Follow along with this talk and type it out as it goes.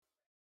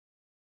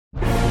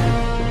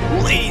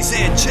Ladies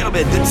and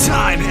gentlemen, the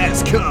time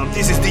has come.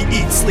 This is the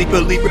Eat, Sleep,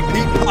 Elite,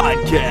 Repeat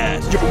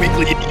podcast. Your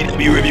weekly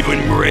AEW review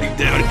and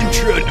breakdown.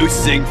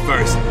 Introducing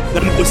first,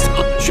 the most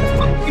ultra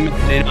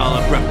in all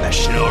of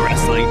professional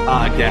wrestling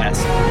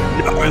podcast,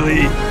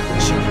 Gnarly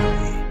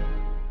Charlie.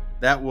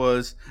 That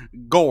was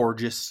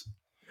gorgeous.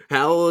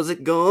 How's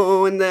it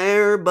going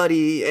there,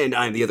 buddy? And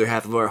I'm the other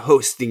half of our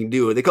hosting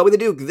duo. They call me the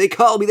Duke. They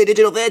call me the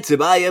Digital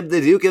Phantom. I am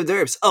the Duke of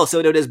Derps,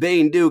 also known as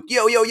Bane Duke.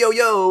 Yo, yo, yo,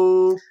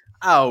 yo.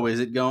 How is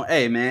it going?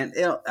 Hey, man,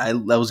 that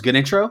was a good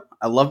intro.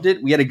 I loved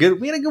it. We had a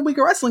good week of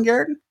wrestling,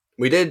 Garrett.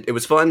 We did. It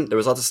was fun. There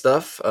was lots of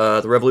stuff.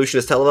 The Revolution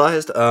is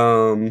televised.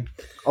 Oh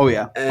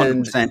yeah,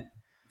 100%. And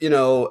you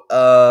know,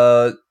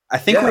 I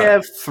think we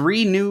have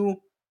 3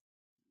 new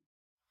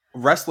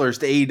wrestlers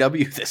to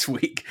AEW this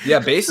week. Yeah,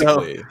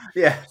 basically.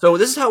 So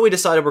this is how we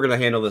decided we're going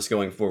to handle this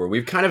going forward.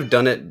 We've kind of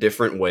done it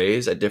different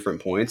ways at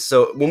different points.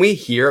 So when we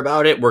hear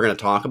about it, we're going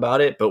to talk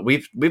about it. But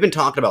we've been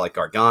talking about like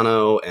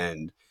Gargano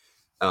and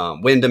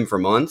Wyndham for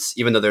months,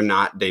 even though they're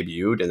not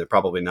debuted, and they're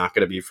probably not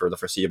going to be for the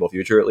foreseeable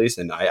future, at least.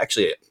 And I'm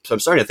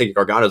starting to think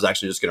Gargano is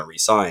actually just going to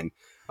resign.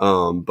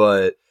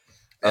 But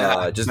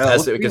just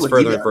as it gets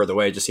further and further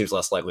away, it just seems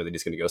less likely that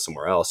he's going to go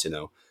somewhere else, you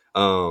know.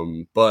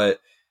 But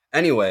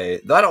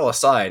anyway, that all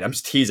aside, I'm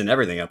just teasing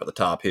everything up at the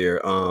top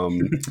here.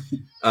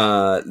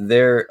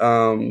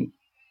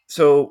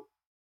 So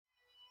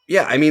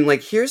yeah, I mean,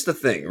 like, here's the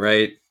thing,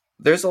 right?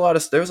 There's a lot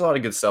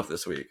of good stuff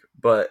this week,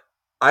 but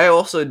I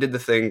also did the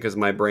thing because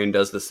my brain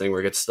does this thing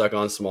where it gets stuck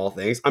on small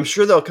things. I'm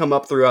sure they'll come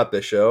up throughout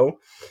the show.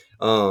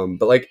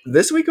 But like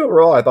this week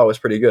overall, I thought was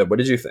pretty good. What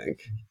did you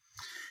think?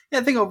 Yeah,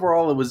 I think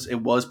overall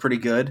it was pretty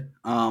good.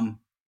 And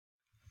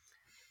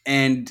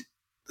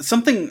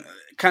something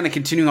kind of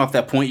continuing off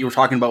that point you were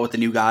talking about with the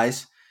new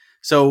guys.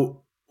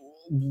 So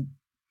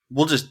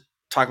we'll just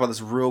talk about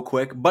this real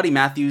quick. Buddy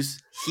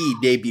Matthews, he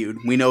debuted.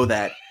 We know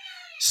that.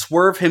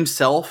 Swerve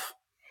himself,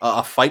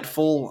 a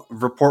Fightful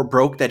report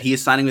broke that he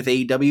is signing with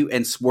AEW,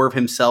 and Swerve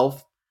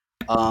himself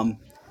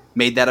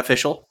made that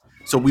official.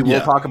 So we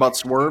will talk about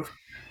Swerve.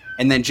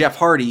 And then Jeff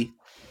Hardy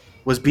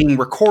was being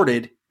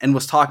recorded and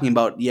was talking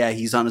about,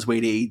 he's on his way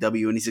to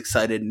AEW and he's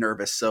excited and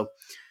nervous. So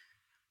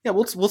yeah,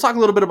 we'll talk a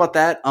little bit about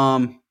that.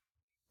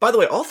 By the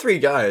way, all 3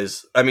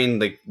 guys, I mean,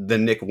 like the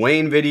Nick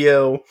Wayne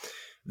video,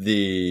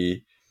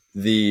 the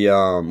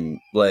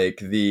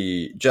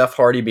Jeff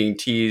Hardy being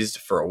teased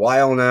for a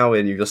while now,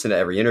 and you listen to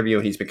every interview,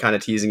 and he's been kind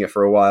of teasing it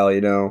for a while,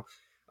 you know.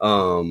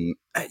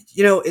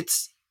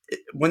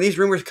 When these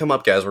rumors come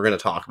up, guys, we're going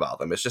to talk about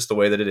them. It's just the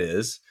way that it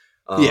is.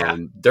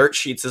 Dirt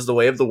sheets is the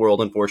way of the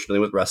world, unfortunately,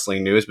 with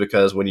wrestling news,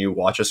 because when you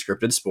watch a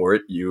scripted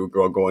sport, you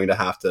are going to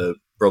have to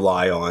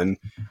rely on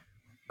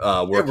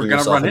working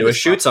yourself into a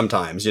shoot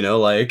sometimes, you know,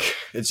 like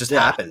it just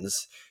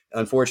happens,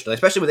 unfortunately,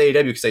 especially with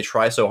AEW, because they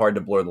try so hard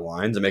to blur the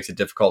lines. It makes it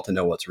difficult to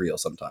know what's real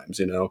sometimes,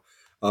 you know.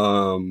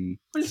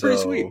 Which is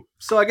pretty sweet.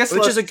 So I guess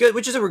which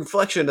is a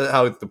reflection of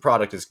how the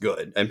product is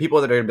good, and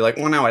people that are gonna be like,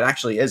 well, no, it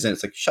actually isn't.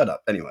 It's like, shut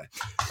up. Anyway,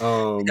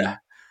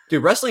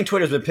 dude, wrestling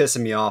Twitter's been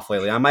pissing me off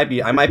lately. I might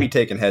be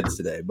taking heads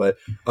today, but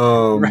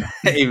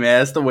hey man,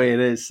 that's the way it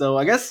is. So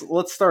I guess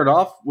let's start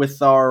off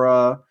with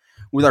our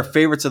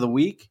favorites of the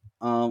week.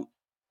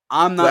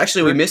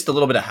 We missed a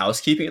little bit of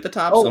housekeeping at the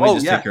top, so let me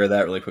just take care of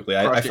that really quickly.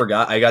 I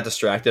forgot. I got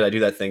distracted. I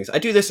do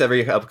this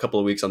every couple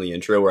of weeks on the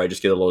intro, where I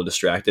just get a little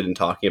distracted in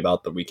talking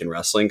about the week in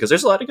wrestling, because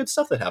there's a lot of good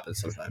stuff that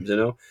happens sometimes, you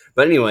know.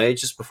 But anyway,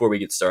 just before we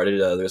get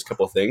started, there's a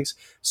couple of things.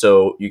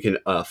 So you can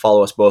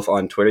follow us both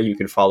on Twitter. You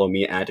can follow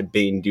me at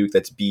Bane Duke.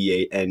 That's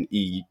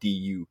BaneDuke.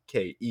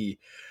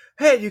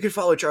 Hey, you can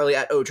follow Charlie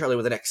at Charlie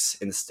with an X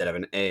instead of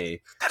an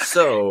A.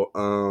 So,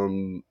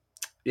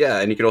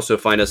 and you can also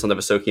find us on the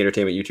Visoki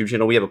Entertainment YouTube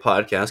channel. We have a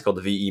podcast called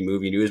the VE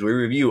Movie News, where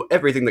we review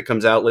everything that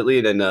comes out lately,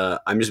 and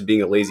I'm just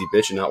being a lazy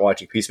bitch and not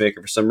watching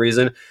Peacemaker for some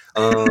reason.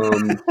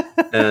 And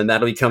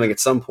that'll be coming at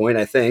some point,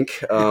 I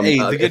think.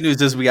 The good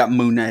news is we got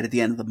Moon Knight at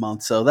the end of the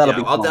month, so that'll be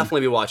fun. I'll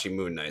definitely be watching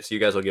Moon Knight, so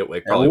you guys will get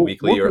probably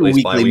weekly or at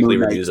least bi-weekly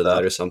reviews of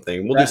that or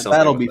something. We'll do something.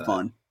 That'll be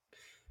fun.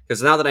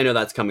 Because now that I know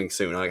that's coming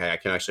soon, I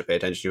can actually pay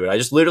attention to it. I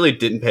just literally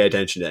didn't pay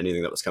attention to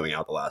anything that was coming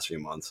out the last few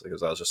months,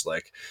 because I was just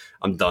like,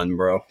 I'm done,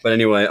 bro. But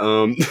anyway,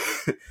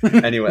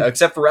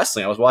 except for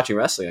wrestling. I was watching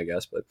wrestling, I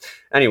guess. But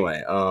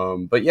anyway,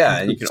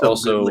 and you can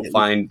also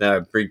find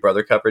Big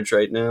Brother coverage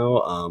right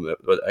now.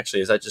 But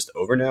actually, is that just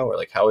over now? Or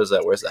like, how is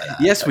that? Where's that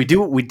at? Yes, we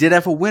do. We did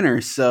have a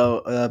winner.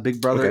 So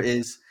Big Brother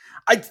is...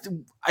 I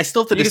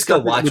still have to discuss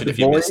it watch it if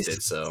you missed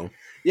it, so...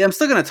 Yeah, I'm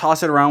still going to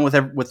toss it around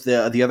with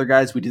the other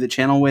guys we do the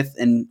channel with,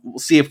 and we'll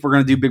see if we're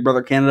going to do Big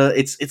Brother Canada.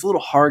 It's a little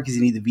hard because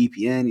you need the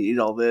VPN, you need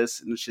all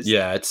this, and it's just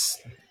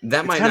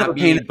might not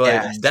be,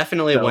 but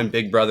definitely when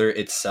Big Brother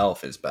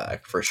itself is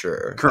back for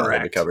sure.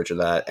 Correct, the coverage of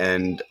that,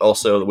 and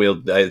also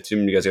I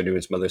assume you guys are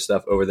doing some other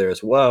stuff over there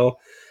as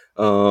well.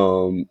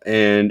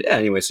 And yeah,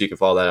 anyway, so you can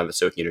follow that at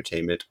Visoki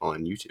Entertainment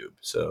on YouTube.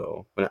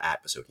 So, well, not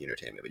at Visoki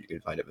Entertainment, but you can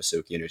find it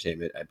Visoki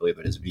Entertainment. I believe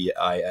it is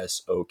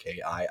Visokii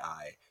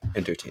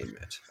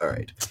Entertainment. All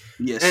right.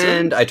 Yes,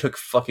 And sir. I took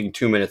fucking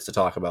 2 minutes to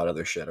talk about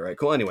other shit. All right,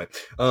 cool. Anyway,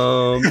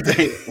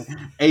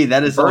 Hey,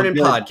 that is burning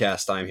all good.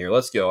 podcast time here.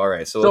 Let's go. All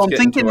right, so So let's I'm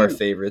get into our thinking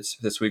favorites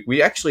this week.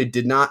 We actually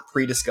did not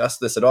pre-discuss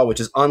this at all, which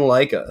is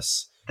unlike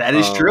us. that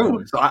is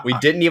true. So We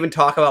didn't even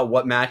talk about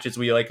what matches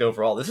we like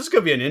overall. This is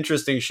going to be an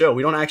interesting show.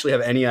 We don't actually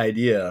have any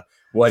idea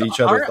what each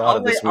other thought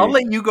of this week. I'll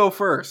let you go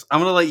first. I'm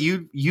gonna let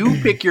you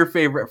pick your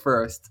favorite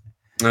first.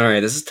 All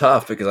right, this is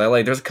tough because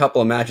there's a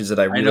couple of matches that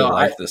I really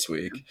liked this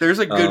week. There's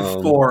a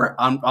good 4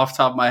 off the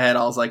top of my head.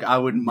 I was like, I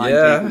wouldn't mind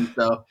taking.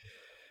 So,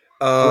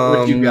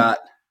 what you got?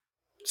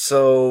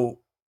 So,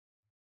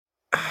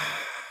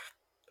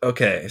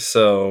 okay,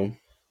 so.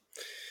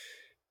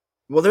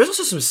 Well, there's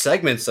also some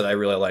segments that I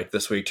really like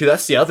this week too.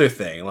 That's the other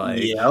thing.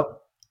 Like, yep.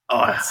 You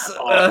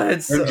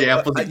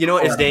know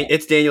what?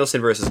 It's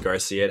Danielson versus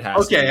Garcia. It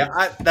has. Okay,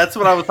 that's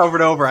what I was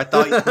hovering over. I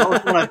thought that was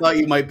what I thought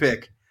you might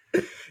pick.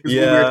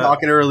 Yeah, when we were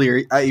talking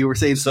earlier. You were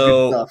saying some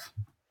good stuff.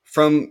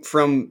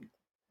 From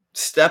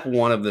step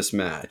one of this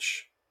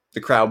match,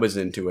 the crowd was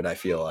into it. I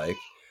feel like,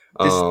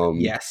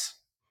 yes,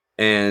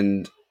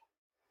 and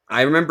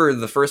I remember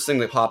the first thing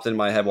that popped in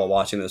my head while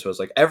watching this was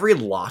like every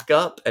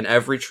lockup and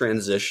every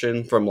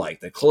transition from like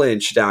the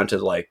clinch down to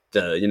like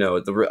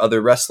the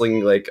other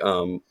wrestling like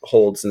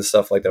holds and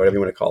stuff like that, whatever you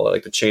want to call it,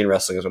 like the chain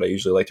wrestling is what I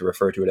usually like to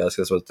refer to it as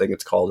because that's what I think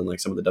it's called in like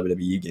some of the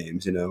WWE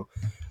games, the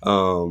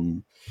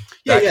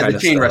chain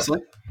stuff.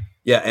 wrestling.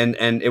 Yeah,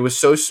 and it was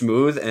so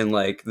smooth and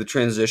like the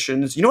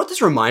transitions. You know what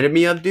this reminded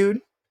me of, dude?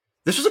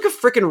 This was like a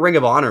freaking Ring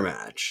of Honor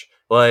match.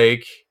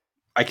 Like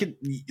I could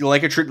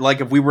like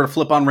if we were to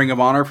flip on Ring of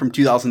Honor from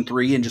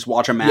 2003 and just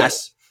watch a match.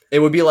 Yes. It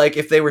would be like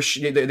if they were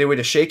they would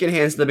have shaken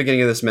hands at the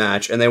beginning of this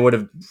match and they would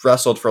have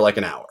wrestled for like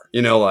an hour.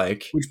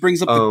 Which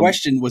brings up the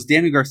question: was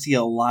Daniel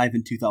Garcia alive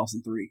in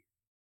 2003?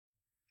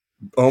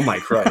 Oh my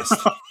Christ!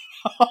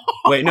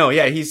 Wait, no,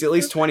 yeah, he's at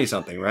least 20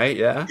 something, right?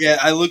 Yeah,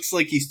 yeah, it looks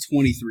like he's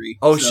 23.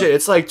 Oh shit,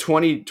 it's like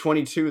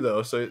 2022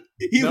 though. So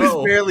he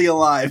was barely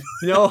alive.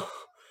 Yo,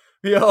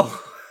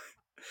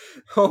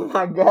 oh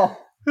my god.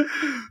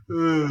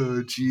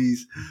 Oh jeez.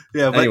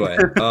 Yeah. But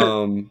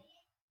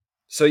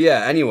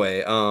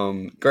anyway,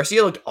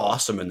 Garcia looked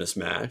awesome in this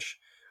match.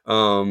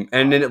 And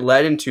then it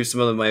led into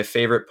some of my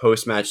favorite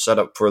post-match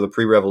setup for the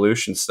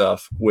pre-Revolution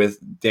stuff with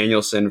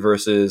Danielson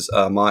versus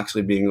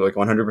Moxley being like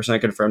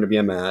 100% confirmed to be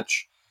a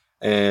match.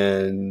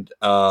 And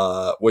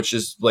which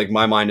is like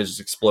my mind is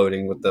just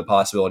exploding with the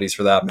possibilities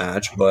for that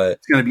match. But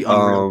it's gonna be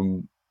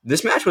unreal.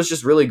 This match was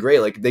just really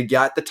great. Like they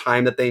got the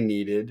time that they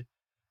needed.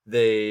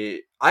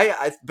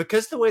 I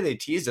because the way they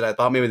teased it, I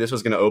thought maybe this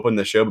was going to open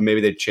the show, but maybe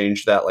they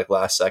changed that like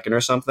last second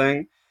or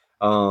something.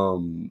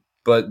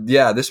 But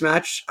yeah, this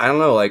match, I don't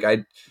know. Like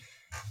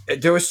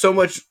there was so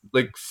much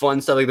like fun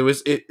stuff. Like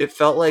it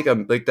felt like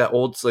that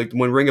old like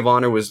when Ring of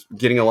Honor was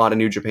getting a lot of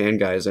New Japan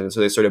guys in,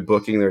 so they started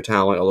booking their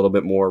talent a little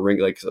bit more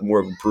like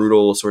more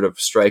brutal sort of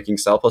striking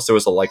style. Plus, there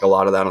was a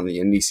lot of that on the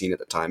indie scene at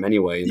the time,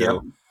 anyway.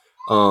 You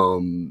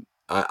know.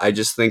 I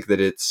just think that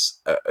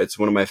it's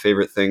one of my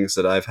favorite things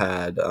that I've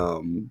had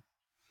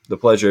the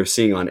pleasure of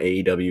seeing on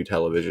AEW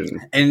television.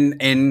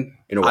 And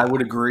I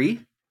would agree.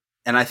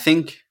 And I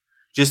think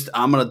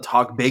I'm going to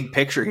talk big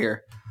picture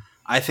here.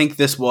 I think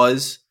this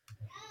was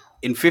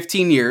in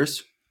 15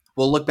 years,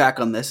 we'll look back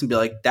on this and be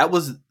like, that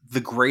was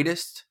the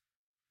greatest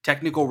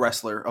technical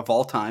wrestler of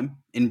all time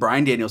in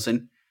Bryan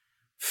Danielson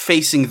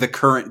facing the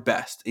current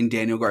best in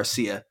Daniel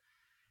Garcia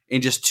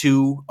in just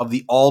two of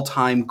the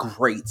all-time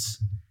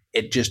greats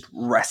at just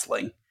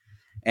wrestling.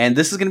 And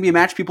this is going to be a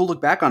match people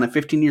look back on in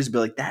 15 years and be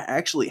like, that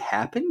actually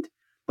happened?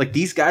 Like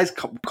these guys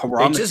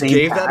were on the same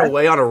gave path? That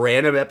away on a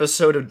random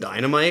episode of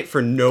Dynamite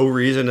for no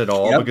reason at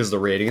all because the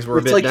ratings were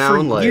a bit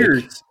down. For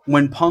years,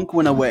 when Punk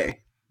went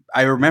away,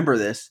 I remember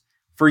this.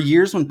 For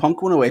years when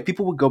Punk went away,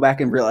 people would go back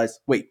and realize,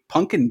 wait,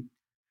 Punk and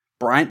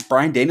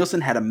Bryan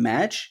Danielson had a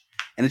match?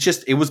 And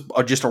it was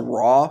just a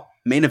Raw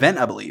main event,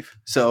 I believe.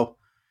 So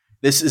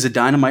this is a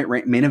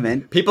Dynamite main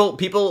event.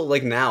 People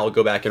like now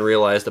go back and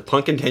realize that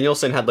Punk and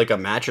Danielson had like a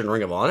match in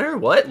Ring of Honor.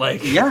 What?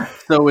 Like, yeah.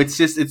 So it's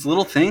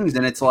little things,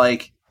 and it's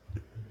like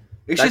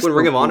back when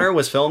Ring of Honor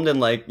was filmed in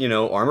like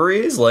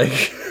armories.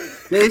 Like,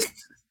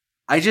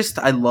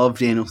 I love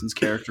Danielson's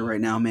character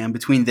right now, man.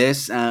 Between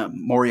this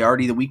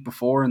Moriarty the week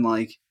before, and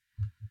like,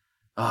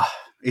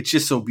 it's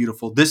just so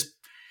beautiful. This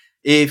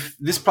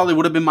probably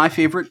would have been my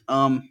favorite.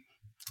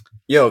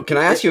 Yo, can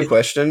I ask you a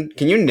question?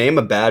 Can you name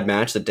a bad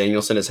match that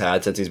Danielson has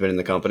had since he's been in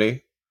the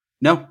company?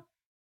 No.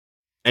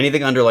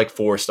 Anything under like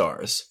 4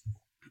 stars?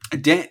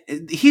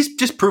 He's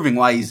just proving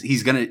why he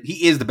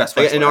is the best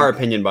wrestler. In our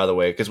opinion, by the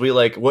way, because we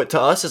like what to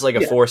us is like a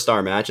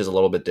 4-star match is a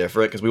little bit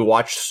different because we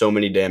watched so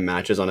many damn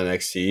matches on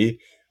NXT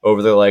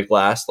over the like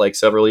last like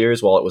several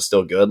years while it was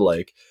still good.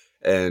 Like,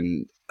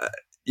 and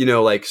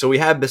like so we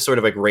have this sort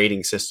of like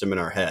rating system in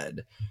our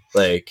head.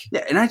 Like,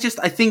 yeah, and I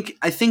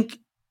think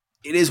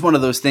it is one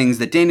of those things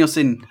that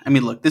Danielson, I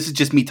mean, look, this is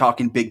just me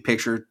talking big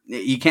picture.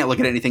 You can't look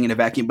at anything in a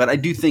vacuum, but I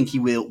do think he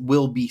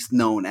will be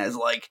known as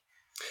like,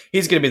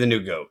 he's going to be the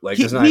new GOAT. Like,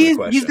 there's not even a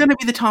question. He's going to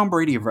be the Tom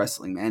Brady of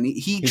wrestling, man.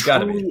 He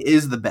truly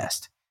is the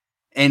best.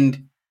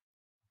 And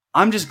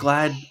I'm just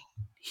glad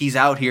he's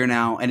out here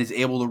now and is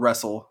able to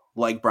wrestle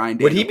like Bryan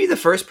Danielson. Would he be the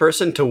first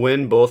person to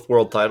win both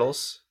world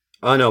titles?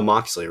 Oh, no,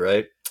 Moxley,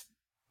 right?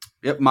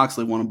 Yep,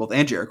 Moxley won them both,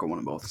 and Jericho won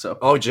them both. So,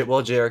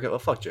 Jericho. Well,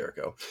 fuck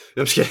Jericho.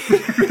 I'm just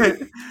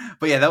kidding.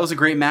 But yeah, that was a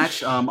great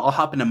match. I'll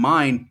hop into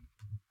mine.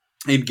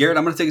 And Garrett,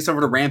 I'm going to take us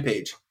over to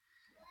Rampage.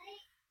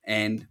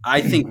 And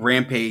I think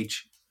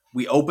Rampage,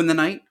 we open the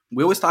night.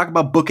 We always talk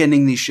about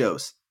bookending these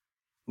shows.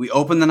 We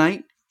open the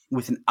night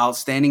with an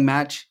outstanding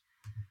match.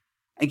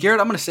 And Garrett,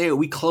 I'm going to say it.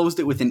 We closed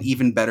it with an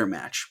even better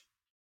match.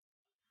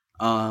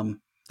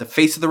 The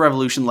Face of the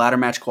Revolution ladder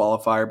match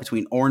qualifier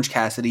between Orange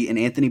Cassidy and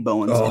Anthony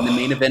Bowens in the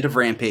main event of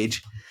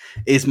Rampage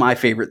is my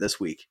favorite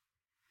this week.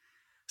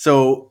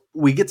 So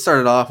we get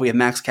started off. We have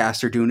Max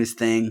Caster doing his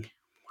thing.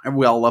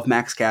 We all love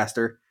Max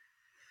Caster.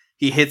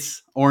 He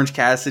hits Orange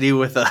Cassidy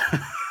with a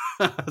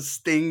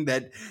sting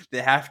that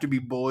they have to be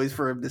boys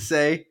for him to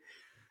say.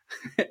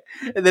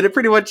 And then it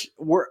pretty much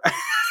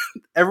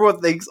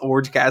everyone thinks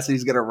Orange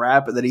Cassidy's going to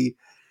rap, and then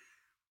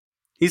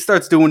he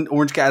starts doing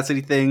Orange Cassidy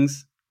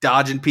things,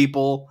 dodging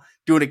people,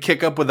 doing a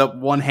kick up with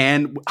one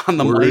hand on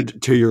the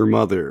mic. To your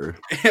mother.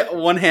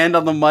 One hand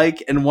on the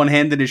mic and one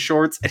hand in his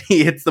shorts, and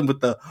he hits them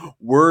with the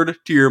word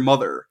to your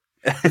mother.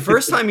 The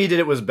first time he did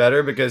it was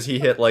better because he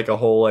hit like a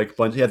whole like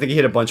bunch. I think he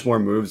hit a bunch more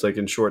moves like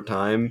in short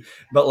time,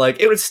 but like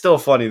it was still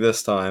funny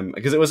this time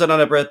because it was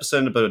another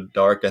episode of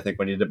Dark. I think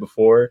when he did it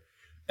before,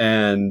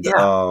 and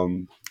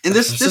and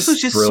this was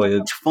just brilliant. So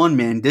much fun,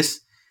 man. This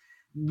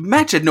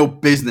match had no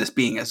business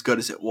being as good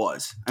as it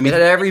was. I mean, it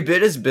had every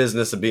bit as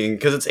business of being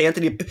because it's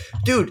Anthony.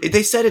 Dude,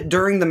 they said it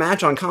during the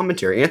match on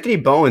commentary. Anthony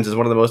Bowens is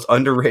one of the most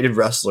underrated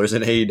wrestlers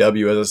in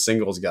AEW as a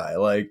singles guy.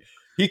 Like,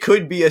 he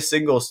could be a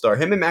single star.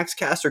 Him and Max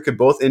Caster could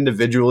both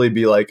individually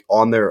be like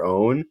on their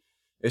own.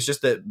 It's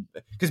just that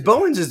because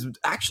Bowens is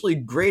actually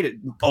great at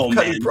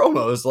cutting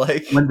promos.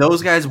 Like, when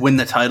those guys win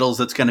the titles,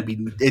 it's gonna be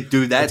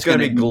That's gonna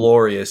be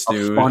glorious,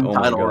 dude. Fun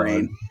title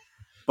reign.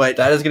 But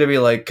that is going to be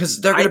like,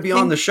 because they're going to be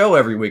on the show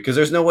every week. Because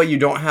there's no way you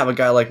don't have a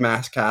guy like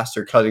Max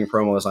Caster cutting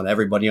promos on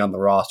everybody on the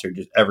roster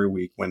just every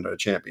week when they're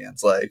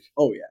champions. Like,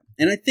 oh yeah,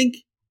 and I think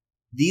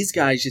these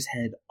guys just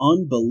had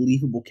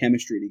unbelievable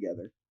chemistry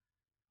together.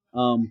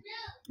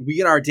 We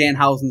get our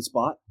Danhausen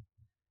spot,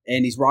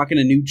 and he's rocking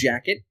a new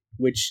jacket,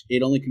 which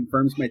it only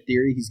confirms my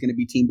theory he's going to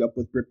be teamed up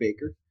with Britt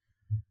Baker.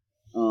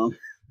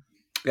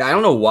 Yeah, I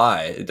don't know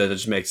why. It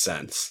just makes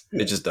sense.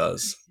 It just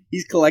does.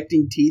 He's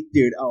collecting teeth,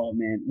 dude. Oh,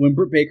 man. When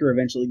Britt Baker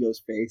eventually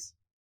goes face,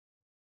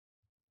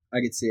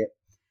 I could see it.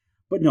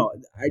 But no,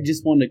 I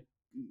just want to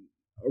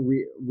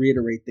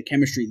reiterate the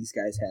chemistry these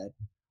guys had.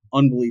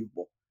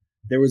 Unbelievable.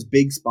 There was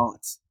big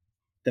spots.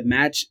 The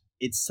match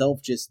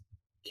itself just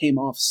came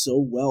off so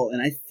well.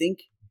 And I think,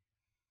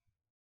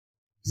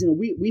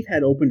 we've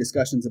had open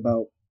discussions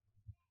about,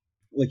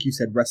 like you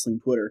said,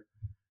 wrestling Twitter,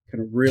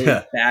 kind of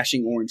really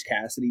bashing Orange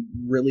Cassidy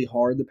really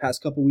hard the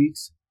past couple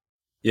weeks.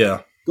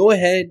 Yeah. Go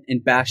ahead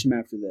and bash him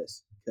after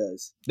this,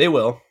 because they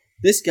will.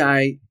 This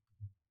guy,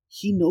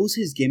 he knows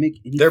his gimmick.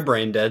 And they're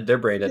brain dead. They're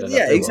brain dead.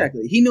 Yeah,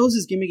 exactly. He knows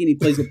his gimmick and he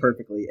plays it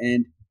perfectly.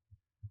 And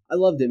I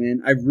loved it,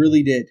 man. I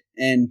really did.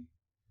 And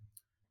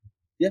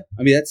yeah,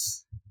 I mean,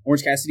 that's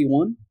Orange Cassidy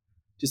won,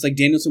 just like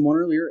Danielson won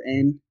earlier,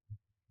 and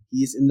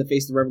he's in the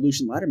Face of the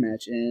Revolution ladder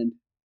match. And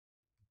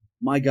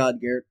my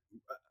God, Garrett,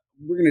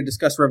 we're going to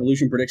discuss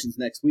Revolution predictions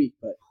next week,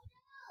 but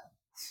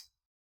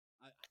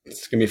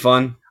it's going to be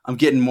fun. I'm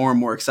getting more and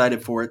more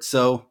excited for it.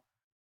 So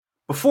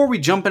before we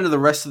jump into the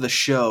rest of the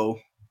show,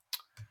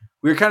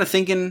 we were kind of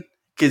thinking,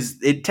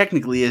 because it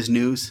technically is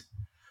news,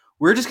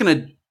 we're just going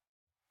to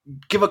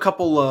give a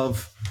couple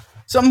of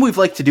something we've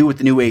liked to do with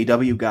the new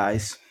AEW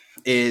guys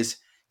is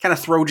kind of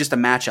throw just a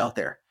match out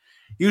there.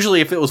 Usually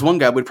if it was one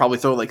guy, we'd probably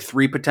throw like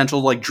 3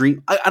 potential like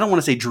dream. I don't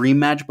want to say dream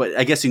match, but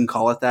I guess you can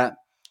call it that.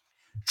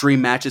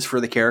 Dream matches for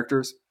the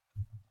characters.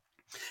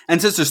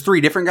 And since there's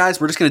 3 different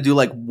guys, we're just going to do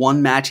like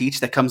one match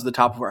each that comes to the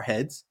top of our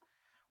heads.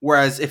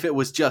 Whereas if it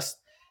was just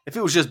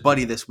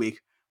Buddy this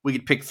week, we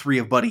could pick 3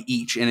 of Buddy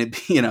each, and it'd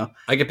be,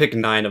 I could pick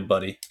 9 of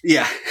Buddy.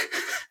 Yeah.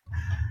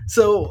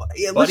 So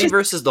yeah, Buddy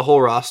versus the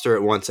whole roster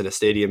at once in a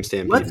stadium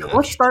stampede match.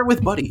 Let's start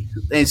with Buddy.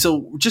 And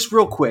so just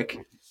real quick,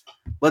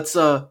 let's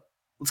kind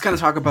of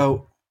talk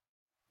about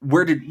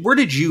where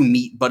did you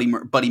meet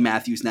Buddy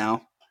Matthews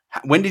now?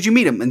 When did you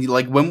meet him? And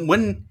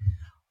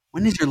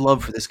when does your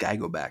love for this guy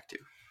go back to?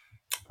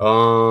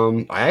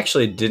 I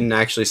actually didn't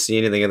see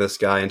anything of this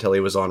guy until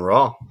he was on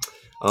Raw.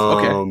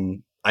 Okay.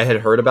 I had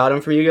heard about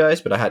him from you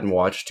guys, but I hadn't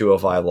watched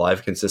 205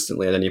 Live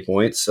consistently at any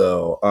point.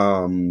 So,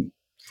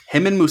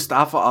 him and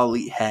Mustafa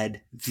Ali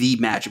had the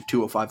match of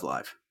 205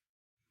 Live.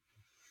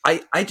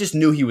 I just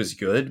knew he was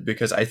good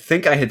because I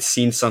think I had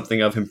seen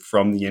something of him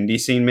from the indie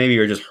scene, maybe,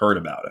 or just heard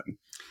about him.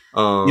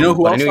 You know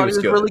who else thought he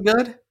was really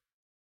good?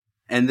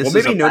 And this what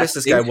made me is notice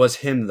this guy backstage. was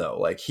him though.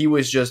 Like he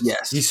was just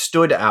Yes. he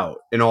stood out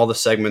in all the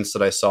segments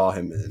that I saw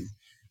him in.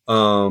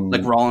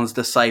 Like Rollins'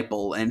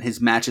 disciple and his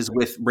matches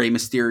with Rey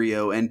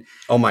Mysterio and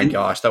oh my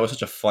gosh, that was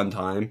such a fun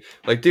time.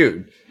 Like,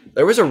 dude,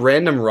 there was a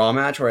random Raw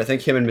match where I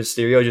think him and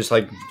Mysterio just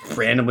like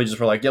randomly just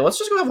were like, yeah, let's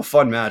just go have a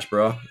fun match,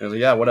 bro. I was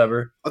like, yeah,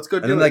 whatever. let's go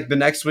And do then it. like the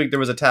next week there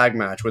was a tag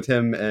match with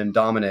him and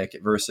Dominic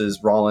versus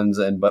Rollins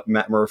and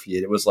Matt Murphy.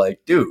 And it was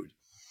like, dude.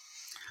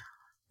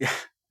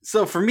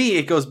 So for me,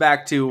 it goes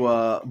back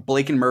to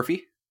Blake and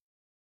Murphy.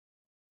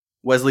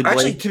 Wesley Blake.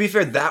 Actually, to be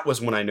fair, that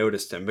was when I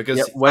noticed him because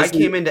Yep, I Wesley-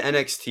 came into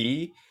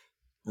NXT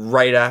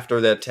right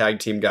after that tag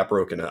team got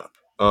broken up.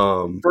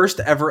 First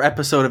ever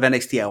episode of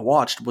NXT I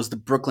watched was the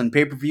Brooklyn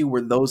pay-per-view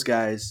where those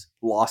guys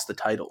lost the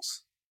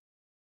titles.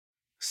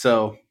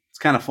 So it's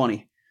kind of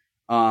funny.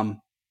 But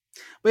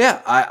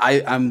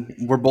yeah,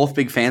 we're both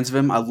big fans of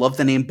him. I love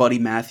the name Buddy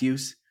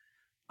Matthews.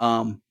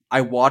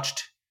 I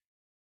watched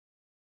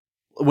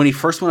when he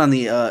first went on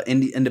the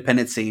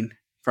independent scene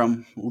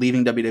from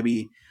leaving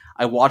WWE.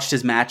 I watched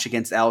his match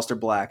against Aleister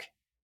Black,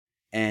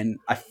 and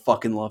I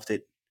fucking loved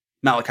it.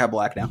 Malachi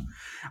Black now.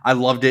 I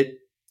loved it.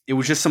 It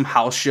was just some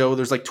house show.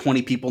 There's like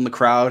 20 people in the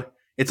crowd.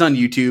 It's on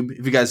YouTube.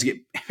 If you guys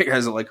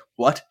are like,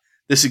 what?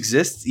 This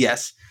exists?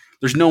 Yes.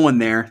 There's no one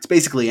there. It's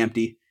basically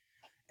empty.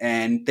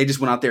 And they just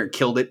went out there and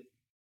killed it.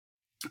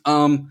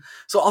 So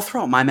I'll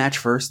throw out my match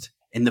first.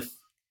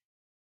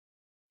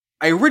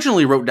 I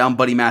originally wrote down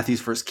Buddy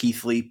Matthews versus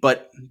Keith Lee,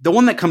 but the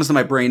one that comes to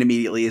my brain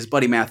immediately is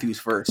Buddy Matthews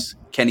versus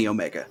Kenny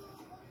Omega.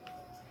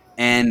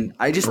 And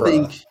I just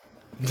think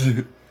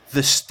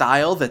the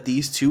style that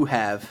these two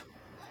have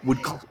would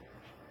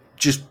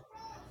just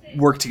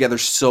work together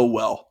so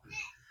well.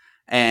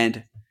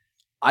 And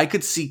I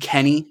could see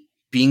Kenny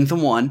being the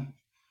one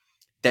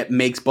that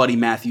makes Buddy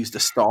Matthews the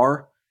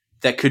star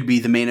that could be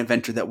the main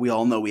eventer that we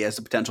all know he has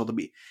the potential to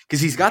be. Because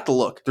he's got the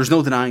look. There's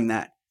no denying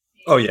that.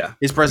 Oh, yeah.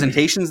 His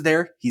presentation's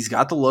there. He's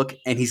got the look,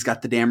 and he's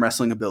got the damn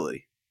wrestling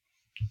ability.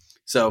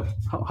 So,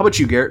 how about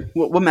you, Garrett?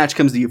 What match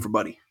comes to you for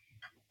Buddy?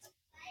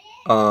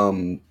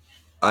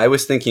 I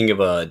was thinking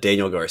of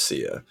Daniel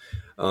Garcia,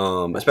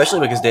 especially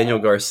because Daniel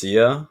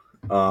Garcia,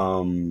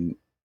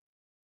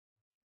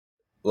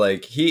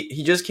 like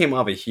he just came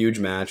off a huge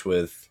match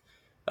with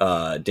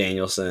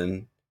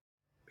Danielson.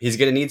 He's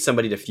gonna need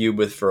somebody to feud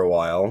with for a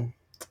while.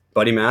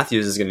 Buddy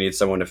Matthews is gonna need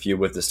someone to feud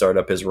with to start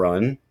up his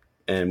run,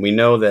 and we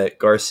know that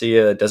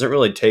Garcia doesn't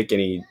really take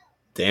any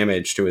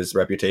damage to his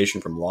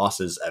reputation from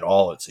losses at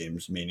all. It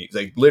seems, I mean,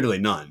 like literally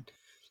none.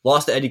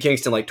 Lost to Eddie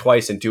Kingston like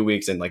twice in 2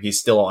 weeks, and like he's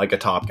still like a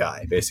top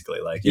guy, basically.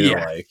 Like you know,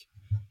 like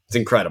it's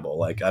incredible.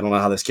 Like I don't know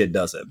how this kid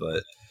does it,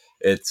 but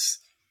it's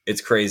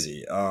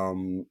crazy.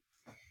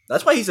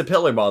 That's why he's a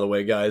pillar, by the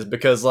way, guys,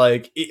 because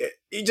like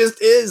he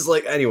just is.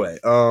 Like anyway,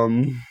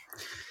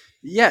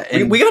 yeah,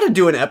 and we got to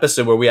do an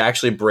episode where we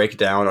actually break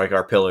down like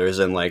our pillars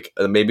and like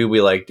maybe we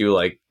like do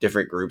like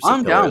different groups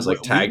of pillars,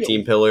 like tag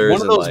team pillars.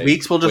 One of those and, like,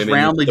 weeks we'll just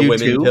randomly the do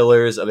women 2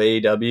 pillars of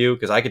AEW,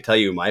 because I could tell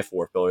you my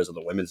 4 pillars of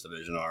the women's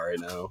division are right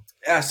now.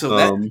 Yeah, so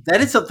that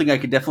is something I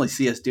could definitely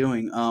see us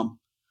doing.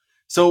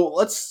 So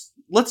let's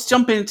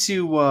jump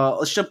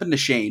into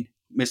Shane,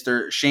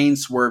 Mr. Shane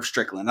Swerve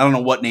Strickland. I don't know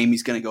what name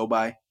he's going to go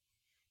by.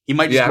 He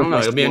might. Just I don't know.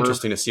 by It'll be Swerve.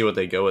 interesting to see what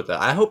they go with that.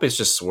 I hope it's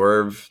just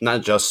Swerve,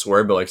 not just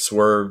Swerve, but like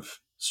Swerve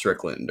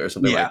Strickland or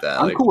something like that.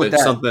 I'm like, cool with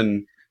that.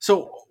 Something.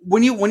 So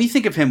when you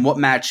think of him, what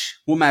match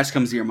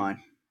comes to your mind?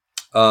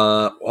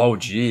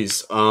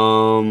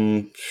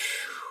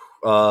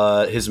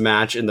 His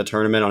match in the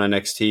tournament on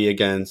NXT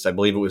against, I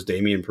believe it was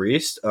Damian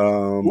Priest.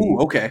 Ooh,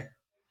 okay.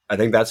 I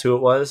think that's who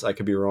it was. I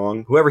could be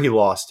wrong. Whoever he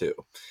lost to.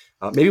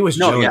 Maybe it was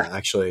Jonah,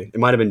 actually. It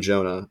might have been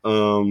Jonah.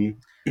 Oh,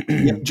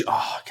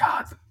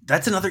 God.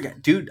 That's another guy.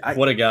 Dude.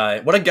 What a guy.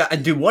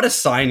 Dude, what a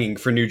signing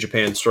for New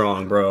Japan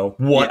Strong, bro.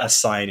 What a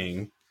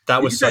signing.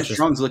 That was such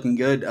Strong's looking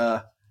good.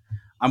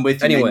 I'm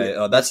with you. Anyway,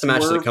 that's the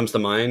match that comes to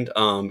mind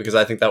because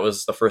I think that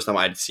was the first time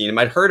I'd seen him.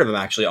 I'd heard of him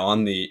actually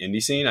on the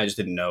indie scene. I just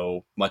didn't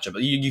know much of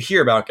it. You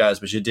hear about guys,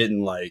 but you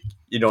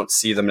don't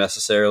see them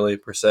necessarily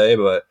per se.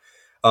 But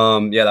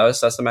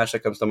that's the match that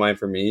comes to mind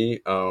for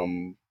me.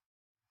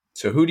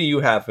 So who do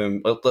you have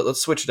him?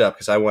 Let's switch it up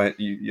because I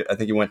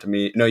think you went to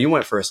me. No, you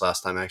went first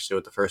last time actually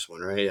with the first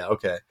one, right? Yeah,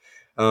 okay.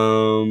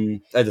 That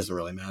doesn't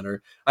really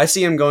matter. I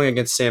see him going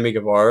against Sammy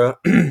Guevara,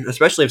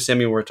 especially if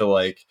Sammy were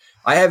to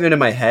I have it in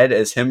my head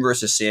as him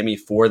versus Sammy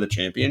for the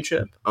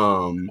championship.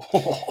 In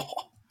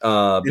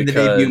the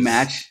debut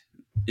match.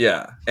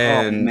 Yeah,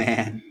 and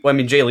man, well, I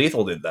mean Jay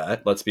Lethal did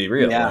that. Let's be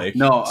real. Yeah,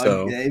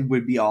 it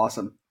would be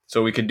awesome.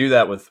 So we could do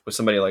that with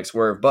somebody like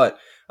Swerve, but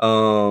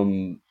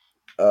I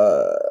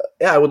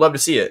would love to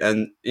see it.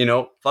 And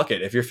fuck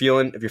it. If you're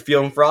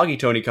feeling froggy,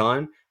 Tony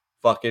Khan,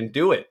 fucking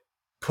do it.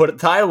 Put a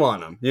title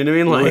on him. You know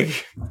what I mean?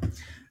 Like,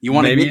 you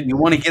want to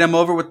get him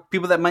over with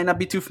people that might not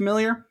be too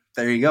familiar.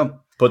 There you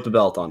go. Put the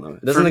belt on him.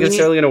 It doesn't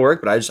necessarily going to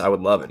work, but I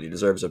would love it. He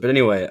deserves it. But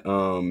anyway,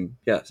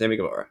 Sammy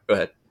Guevara. Go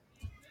ahead.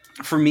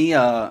 For me,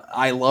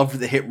 I loved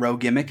the Hit Row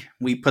gimmick.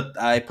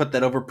 I put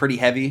that over pretty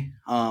heavy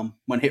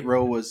when Hit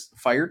Row was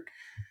fired,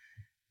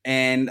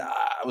 and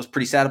I was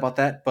pretty sad about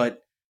that.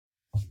 But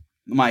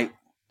when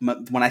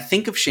I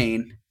think of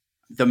Shane,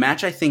 the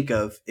match I think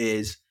of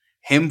is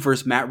him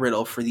versus Matt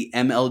Riddle for the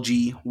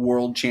MLG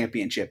World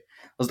Championship.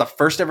 It was the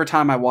first ever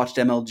time I watched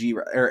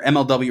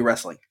MLW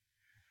wrestling.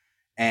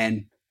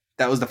 And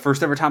that was the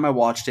first ever time I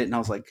watched it. And I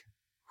was like,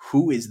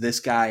 who is this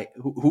guy?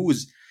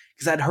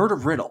 Because I'd heard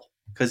of Riddle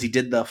because he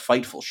did the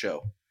Fightful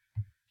show.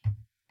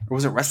 Or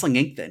was it Wrestling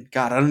Inc. then?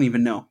 God, I don't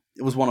even know.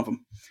 It was one of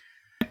them.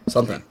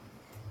 Something.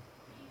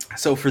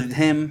 So for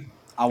him,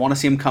 I want to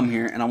see him come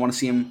here, and I want to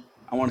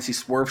see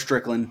Swerve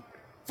Strickland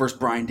versus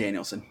Bryan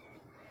Danielson.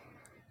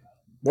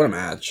 What a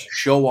match.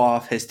 Show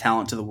off his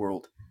talent to the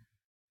world.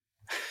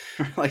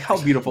 Like,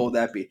 how beautiful would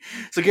that be?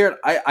 So, Garrett,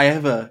 I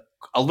have a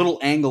little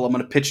angle I'm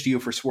going to pitch to you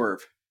for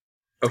Swerve.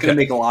 It's going to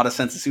make a lot of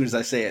sense as soon as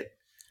I say it.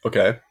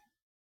 Okay.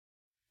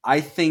 I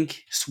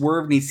think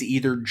Swerve needs to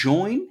either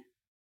join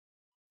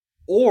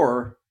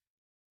or,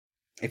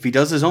 if he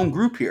does his own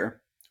group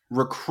here,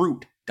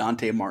 recruit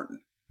Dante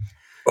Martin.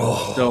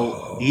 Oh.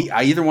 So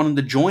I either want him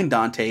to join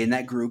Dante in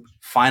that group,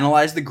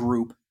 finalize the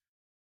group,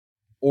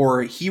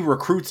 or he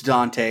recruits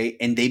Dante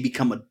and they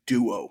become a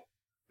duo.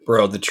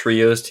 Bro, the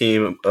trios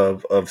team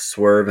of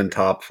Swerve and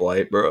Top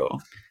Flight, bro.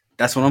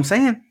 That's what I'm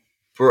saying.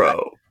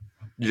 Bro.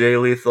 Jay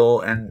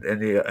Lethal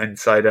and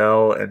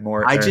Seidel and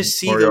more. I just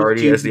see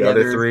Moriarty as the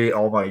together. other three.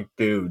 Oh my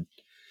dude.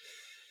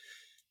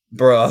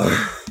 Bro.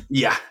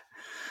 Yeah.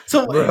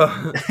 So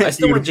Bro. I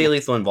still want Jay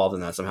Lethal involved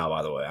in that somehow,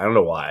 by the way. I don't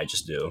know why. I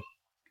just do.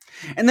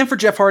 And then for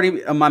Jeff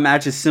Hardy, my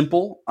match is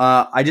simple.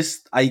 I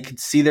could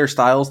see their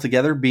styles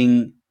together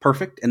being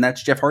perfect, and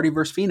that's Jeff Hardy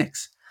versus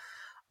Phoenix.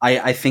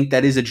 I think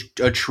that is a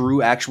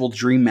true, actual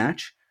dream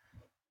match.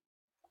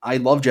 I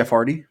love Jeff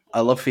Hardy.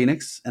 I love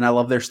Phoenix, and I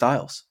love their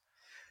styles.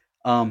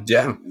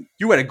 Yeah.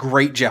 You had a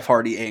great Jeff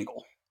Hardy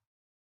angle.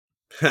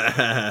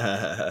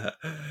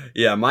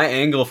 Yeah, my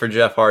angle for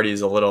Jeff Hardy is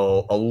a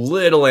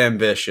little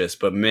ambitious,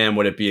 but man,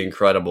 would it be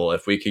incredible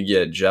if we could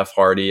get Jeff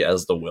Hardy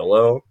as the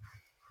Willow.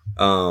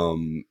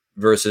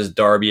 Versus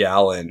Darby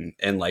Allin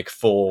and like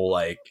full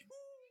like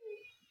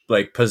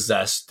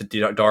possessed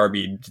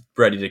Darby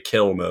ready to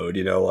kill mode,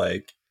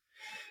 I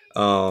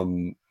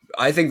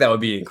think that would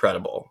be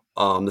incredible.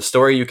 The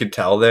story you could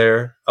tell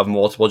there of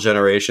multiple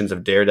generations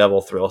of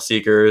Daredevil thrill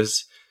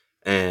seekers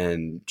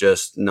and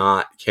just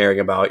not caring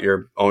about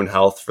your own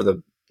health for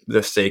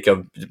the sake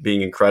of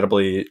being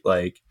incredibly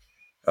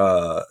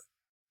telling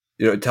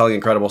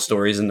incredible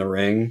stories in the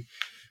ring.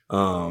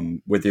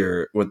 With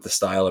the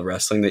style of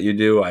wrestling that you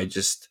do,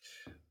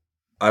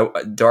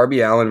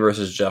 Darby Allin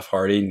versus Jeff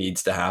Hardy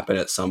needs to happen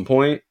at some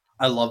point.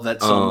 I love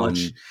that so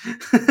much.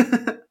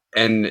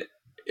 And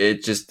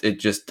it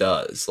just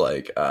does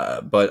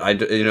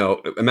but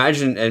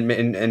imagine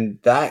and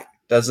that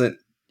doesn't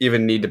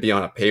even need to be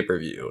on a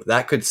pay-per-view.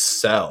 That could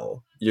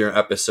sell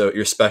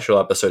your special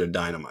episode of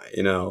Dynamite,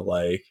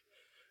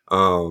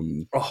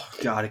 oh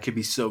God, it could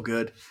be so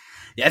good.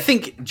 Yeah, I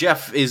think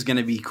Jeff is going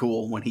to be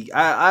cool when he.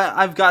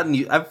 I've gotten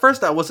you. At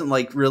first, I wasn't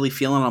like really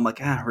feeling. I'm like,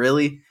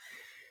 really,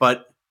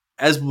 but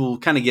as we'll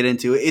kind of get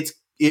into it,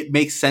 it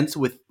makes sense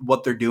with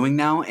what they're doing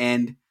now.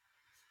 And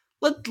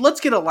let's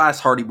get a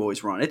last Hardy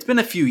Boys run. It's been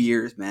a few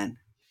years, man.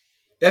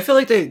 I feel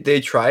like they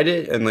tried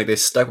it and like they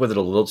stuck with it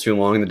a little too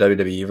long in the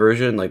WWE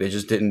version. Like they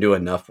just didn't do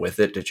enough with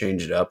it to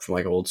change it up from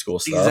like old school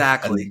stuff.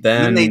 Exactly.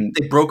 And then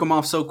they broke them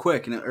off so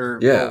quick,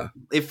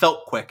 it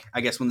felt quick,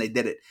 I guess, when they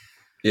did it.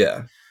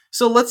 Yeah.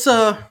 So let's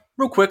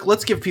real quick,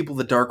 let's give people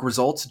the dark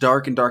results,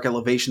 dark and dark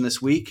elevation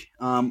this week.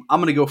 I'm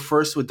going to go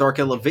first with dark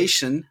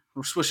elevation.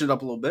 We're switching it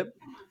up a little bit.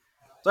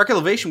 Dark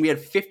elevation, we had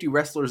 50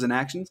 wrestlers in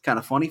action. It's kind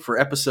of funny for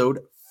episode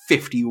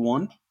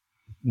 51.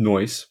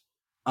 Nice.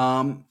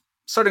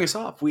 Starting us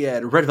off, we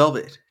had Red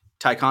Velvet,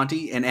 Ty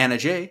Conti, and Anna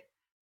Jay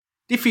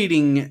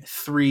defeating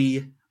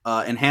 3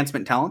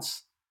 enhancement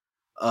talents.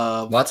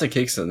 Lots of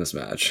kicks in this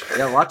match.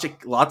 Yeah,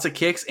 lots of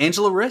kicks.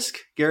 Angela Risk,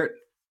 Garrett.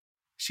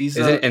 She's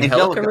is it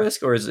Angelica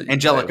Risk or is it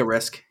Angelica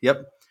Risk?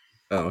 Yep.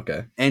 Oh,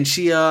 okay. And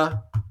she,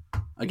 again,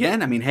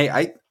 I mean,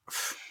 hey,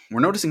 we're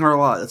noticing her a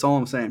lot. That's all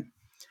I'm saying.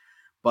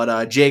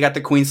 But Jay got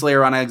the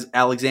Queenslayer on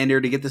Alexander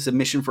to get the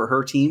submission for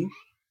her team.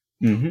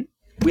 Mm-hmm.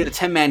 We had a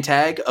 10-man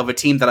tag of a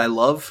team that I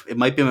love. It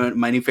might be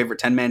my new favorite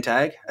 10-man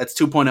tag. That's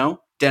 2.0.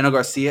 Daniel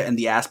Garcia and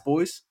the Ass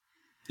Boys.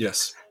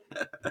 Yes.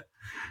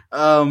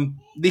 The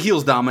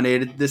heels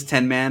dominated this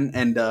 10-man,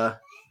 and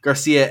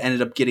Garcia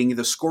ended up getting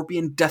the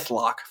Scorpion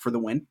Deathlock for the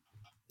win.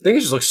 I think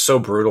it just looks so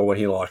brutal when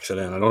he locks it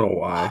in. I don't know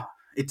why.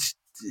 It's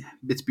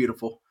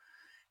beautiful.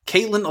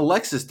 Caitlin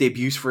Alexis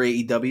debuts for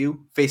AEW,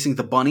 facing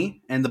the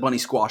Bunny, and the Bunny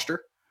squashed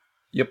her.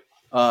 Yep.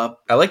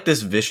 I like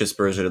this vicious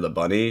version of the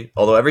Bunny.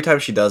 Although every time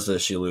she does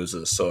this, she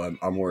loses, so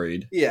I'm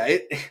worried. Yeah,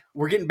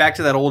 we're getting back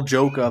to that old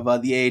joke of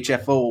the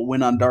AHFO will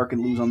win on dark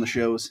and lose on the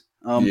shows.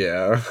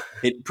 Yeah.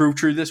 It proved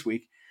true this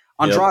week.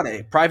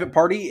 Andrade, Private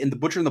Party, and the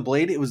Butcher and the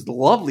Blade. It was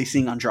lovely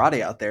seeing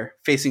Andrade out there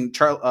facing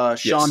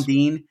Sean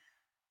Dean,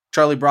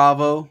 Charlie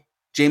Bravo,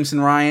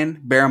 Jameson Ryan,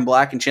 Baron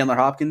Black, and Chandler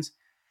Hopkins.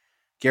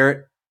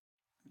 Garrett,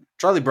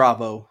 Charlie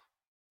Bravo.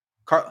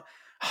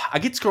 I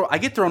get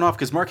thrown off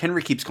because Mark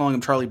Henry keeps calling him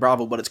Charlie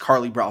Bravo, but it's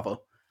Carly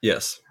Bravo.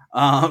 Yes.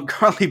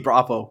 Carly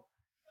Bravo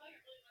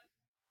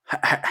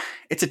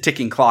it's a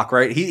ticking clock,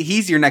 right?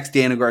 He's your next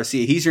Daniel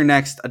Garcia. He's your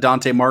next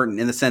Adante Martin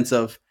in the sense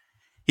of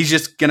he's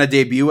just going to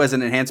debut as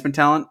an enhancement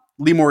talent.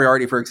 Lee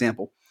Moriarty, for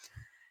example.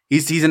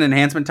 He's an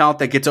enhancement talent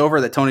that gets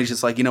over that Tony's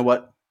just like, you know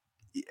what?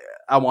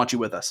 I want you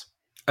with us.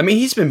 I mean,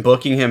 he's been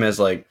booking him as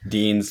like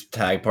Dean's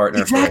tag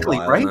partner Exactly,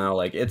 for a while right? now.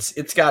 Like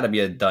it's got to be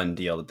a done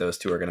deal that those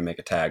two are going to make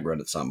a tag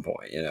run at some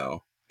point, you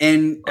know.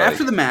 And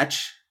after the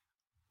match,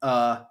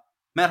 Matt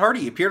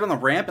Hardy appeared on the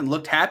ramp and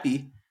looked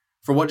happy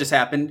for what just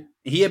happened.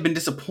 He had been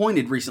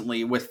disappointed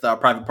recently with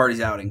Private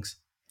Party's outings.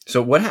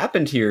 So what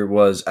happened here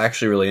was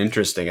actually really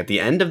interesting. At the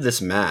end of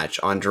this match,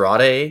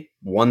 Andrade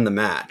won the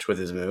match with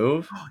his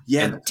move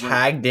and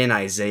tagged in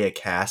Isaiah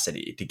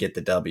Cassidy to get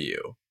the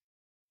W.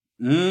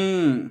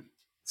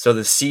 So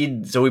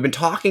we've been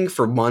talking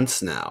for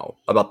months now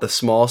about the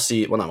small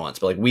seed, well, not months,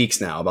 but like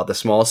weeks now, about the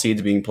small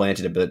seeds being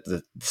planted, about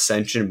the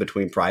dissension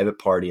between Private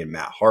Party and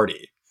Matt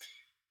Hardy.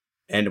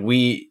 And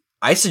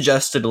I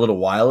suggested a little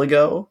while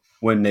ago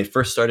when they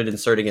first started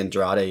inserting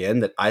Andrade in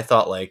that I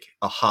thought like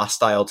a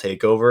hostile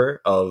takeover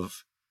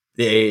of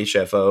the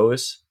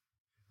AHFOs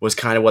was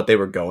kind of what they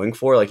were going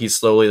for. Like he's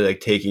slowly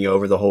like taking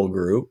over the whole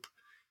group.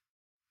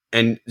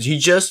 And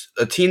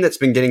a team that's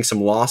been getting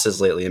some losses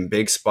lately in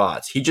big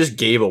spots, he just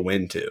gave a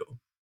win to.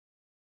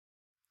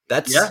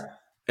 That's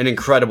an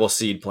incredible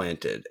seed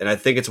planted. And I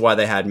think it's why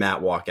they had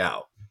Matt walk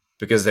out.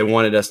 Because they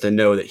wanted us to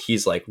know that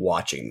he's like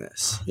watching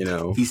this, you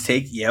know?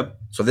 Yep.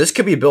 So this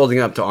could be building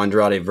up to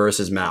Andrade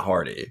versus Matt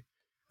Hardy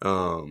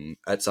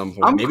at some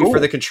point. Maybe for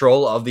the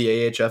control of the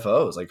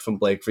AHFOs, like from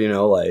Blake, you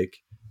know, like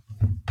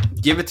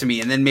give it to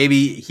me, and then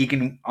maybe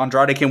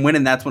Andrade can win,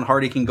 and that's when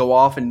Hardy can go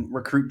off and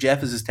recruit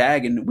Jeff as his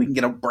tag, and we can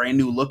get a brand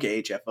new look at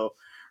AHFO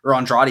or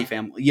Andrade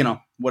family, you know,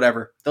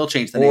 whatever. They'll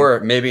change the name.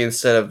 Or maybe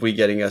instead of we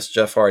getting us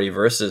Jeff Hardy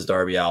versus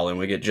Darby Allin,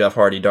 we get Jeff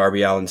Hardy,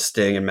 Darby Allin,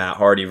 Sting, and Matt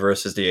Hardy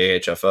versus the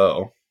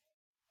AHFO.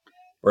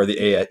 Or the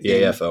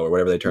AFO, or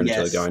whatever they turned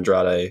into, like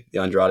the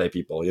Andrade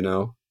people, you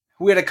know?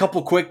 We had a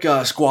couple quick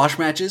squash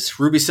matches.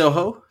 Ruby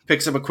Soho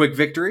picks up a quick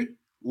victory.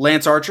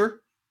 Lance Archer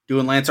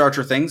doing Lance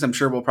Archer things. I'm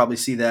sure we'll probably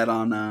see that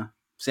on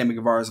Sammy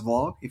Guevara's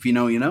vlog. If you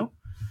know, you know.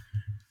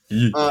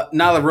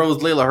 Nyla Rose,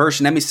 Layla Hirsch,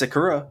 and Emi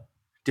Sakura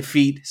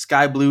defeat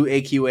Sky Blue,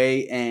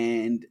 AQA,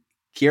 and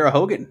Kiera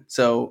Hogan.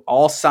 So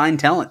all signed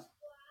talent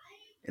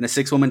in a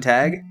 6-woman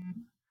tag.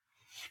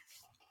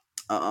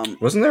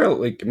 Wasn't there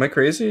like, am I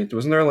crazy?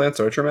 Wasn't there a Lance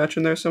Archer match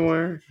in there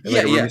somewhere?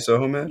 Yeah. Ruby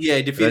Soho match? Yeah,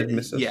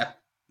 defeated. Yeah,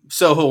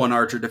 Soho and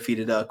Archer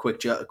defeated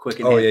Quick.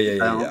 Oh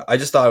yeah. I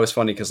just thought it was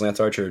funny because Lance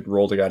Archer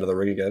rolled a guy to the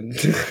ring again.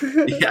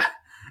 Yeah,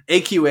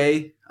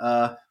 AQA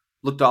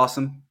looked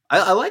awesome.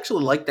 I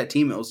actually liked that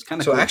team. It was kind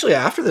of cool. Actually,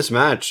 after this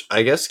match,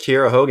 I guess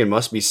Kiera Hogan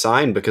must be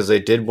signed because they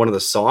did one of the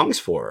songs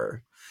for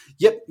her.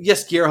 Yep.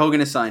 Yes, Kiera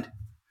Hogan is signed.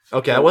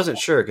 Okay, I wasn't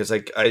sure because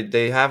like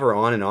they have her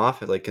on and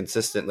off like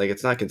consistent. Like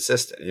it's not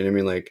consistent. You know what I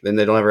mean? Like then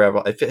they don't ever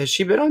have. Has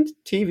she been on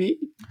TV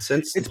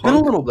since? It's been a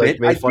little bit.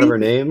 Made fun of her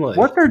name. Like,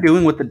 what they're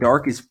doing with the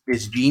Dark is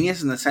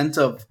genius in the sense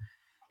of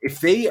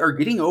if they are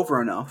getting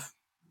over enough,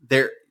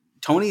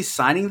 Tony's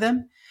signing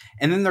them,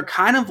 and then they're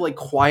kind of like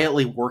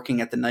quietly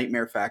working at the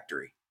Nightmare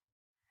Factory.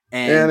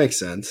 And that makes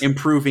sense.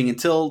 Improving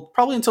until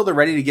they're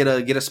ready to get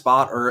a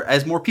spot, or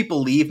as more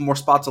people leave, more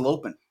spots will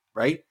open.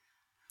 Right.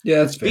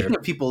 Yeah, that's Speaking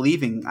of people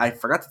leaving, I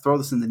forgot to throw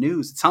this in the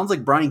news. It sounds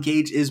like Brian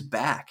Cage is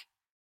back.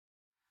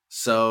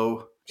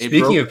 So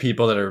speaking of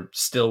people that are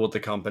still with the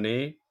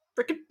company,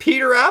 freaking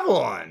Peter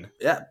Avalon.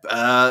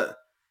 Yeah.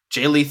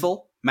 Jay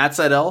Lethal, Matt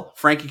Sydal,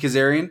 Frankie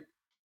Kazarian,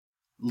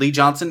 Lee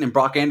Johnson, and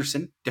Brock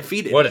Anderson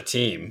defeated. What a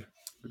team.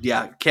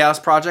 Yeah. Chaos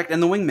Project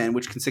and the Wingmen,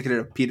 which consisted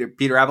of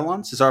Peter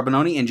Avalon, Cesar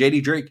Bononi, and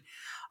JD Drake.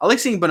 I like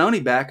seeing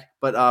Bononi back,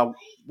 but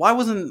why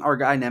wasn't our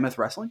guy Nemeth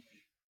wrestling?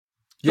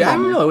 Yeah, I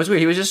don't know. It was weird.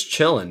 He was just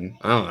chilling.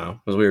 I don't know.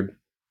 It was weird.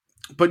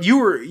 But you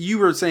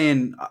were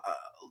saying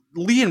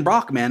Lee and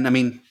Brock, man. I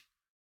mean,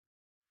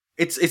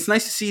 it's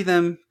nice to see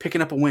them picking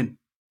up a win.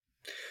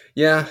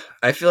 Yeah,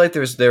 I feel like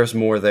there's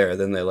more there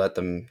than they let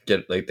them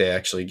get. Like they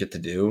actually get to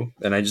do,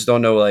 and I just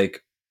don't know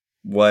like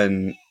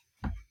when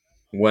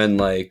we're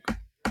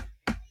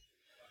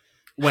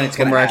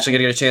actually going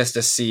to get a chance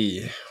to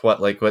see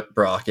what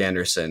Brock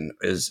Anderson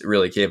is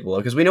really capable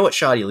of, because we know what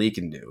Shoddy Lee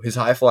can do. His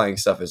high flying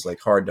stuff is like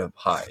hard to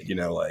hide, you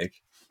know,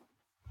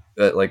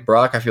 like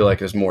Brock. I feel like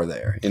there's more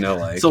there, you know,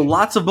 like. So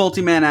lots of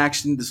multi-man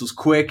action. This was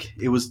quick.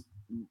 It was,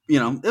 you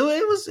know,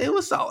 it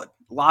was solid.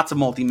 Lots of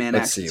multi-man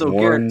action. So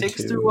Garrett, take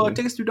us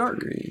through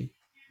Dark. 3,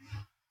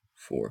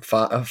 4,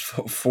 5,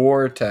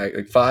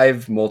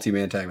 5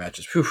 multi-man tag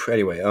matches. Whew,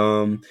 anyway,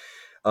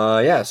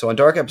 so on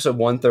Dark episode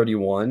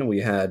 131,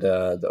 we had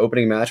the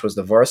opening match was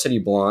the Varsity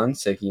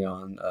Blondes taking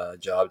on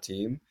Job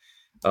Team.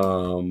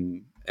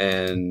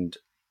 And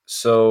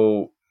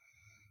so,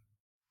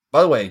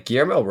 by the way,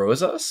 Guillermo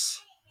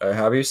Rosas, or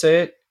however you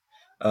say it,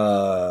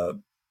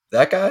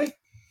 that guy,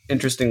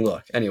 interesting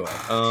look. Anyway,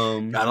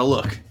 gotta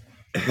look.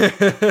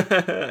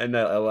 And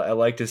I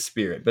liked his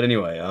spirit. But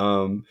anyway,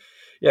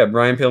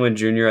 Brian Pillman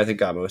Jr. I think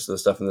got most of the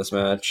stuff in this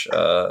match.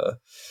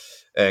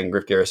 And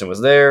Griff Garrison was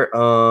there,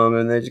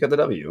 and they just got the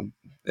W.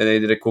 and they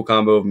did a cool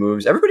combo of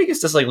moves. Everybody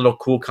gets this like little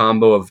cool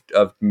combo of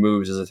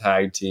moves as a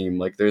tag team.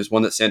 Like there's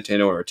one that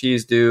Santana and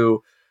Ortiz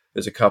do.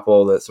 There's a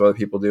couple that some other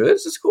people do.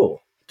 This is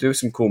cool. Do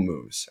some cool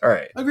moves. All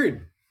right. Agreed.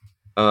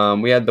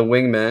 We had the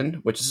Wingmen,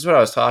 which is what I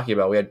was talking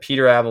about. We had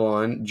Peter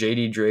Avalon,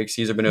 JD Drake,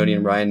 Caesar Bononi,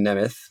 and Ryan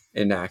Nemeth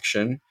in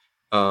action.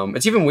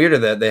 It's even weirder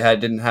that they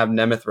didn't have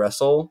Nemeth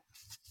wrestle,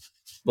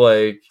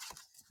 like,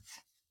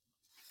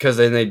 because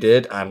then they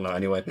did. I don't know.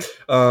 Anyway,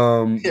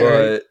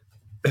 but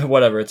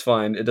whatever, it's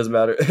fine. It doesn't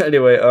matter.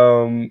 Anyway,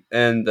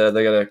 and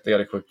they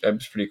got a quick,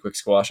 pretty quick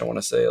squash. I want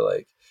to say,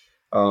 like,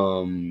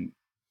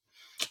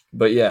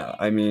 but yeah,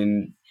 I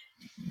mean,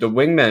 the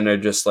Wingmen are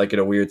just like in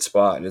a weird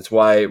spot, and it's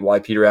why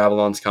Peter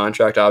Avalon's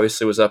contract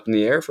obviously was up in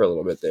the air for a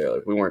little bit there.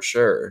 Like we weren't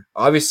sure.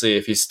 Obviously,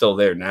 if he's still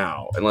there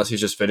now, unless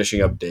he's just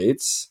finishing up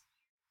dates,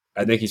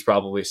 I think he's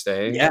probably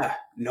staying. Yeah,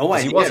 no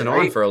idea. He wasn't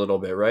on for a little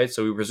bit, right?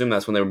 So we presume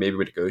that's when they were maybe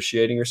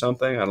negotiating or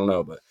something. I don't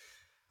know, but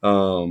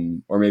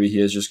or maybe he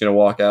is just going to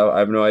walk out. I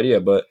have no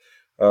idea, but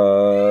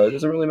it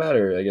doesn't really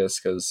matter, I guess,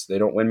 because they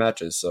don't win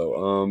matches.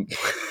 So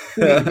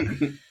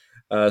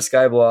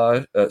Sky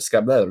Blue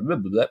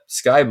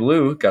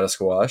got a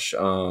squash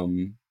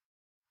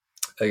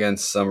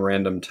against some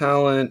random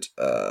talent.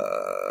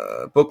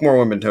 Book more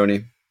women,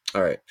 Tony.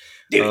 All right.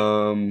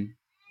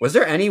 Was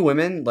there any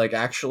women like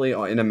actually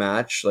in a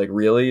match, like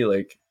really,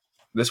 like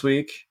this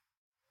week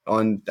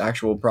on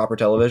actual proper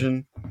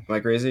television? Am I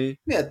crazy?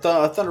 Yeah,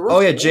 Thunder Rosa. Oh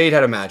yeah, Jade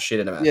had a match. Yeah,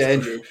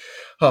 and Jade.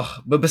 Oh,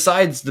 but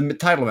besides the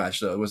title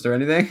match, though, was there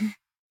anything?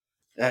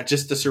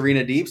 Just the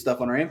Serena Deeb stuff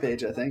on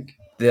Rampage, I think.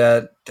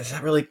 Yeah, does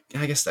that really?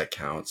 I guess that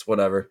counts.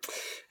 Whatever.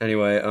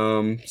 Anyway,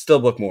 still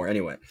book more.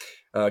 Anyway,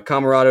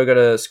 Camarado got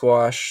a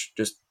squash.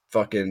 Just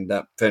fucking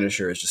that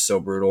finisher is just so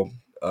brutal.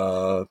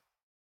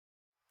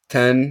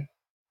 10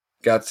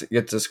 gets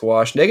a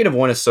squash.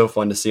 -1 is so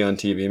fun to see on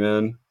TV,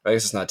 man. I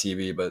guess it's not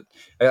TV, but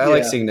I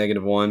like seeing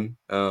 -1.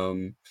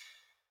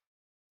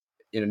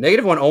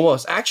 -1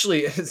 almost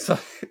actually it's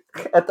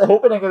at the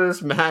opening of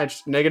this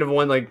match,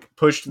 -1 like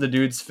pushed the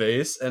dude's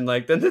face, and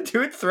like then the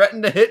dude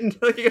threatened to hit into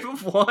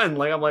 -1.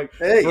 Like I'm like,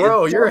 hey,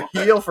 bro, you're a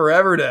heel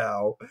forever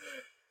now.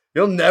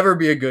 You'll never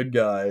be a good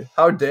guy.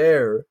 How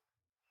dare?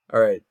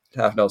 All right,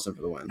 Half Nelson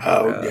for the win.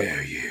 How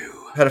dare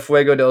you? Had a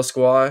Fuego del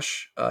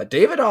Squash.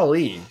 David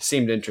Ali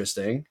seemed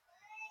interesting.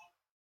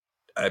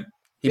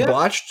 He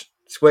botched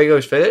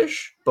Fuego's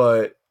finish,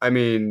 but I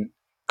mean,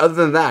 other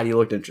than that, he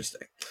looked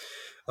interesting.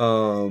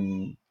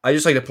 I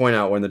just like to point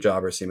out when the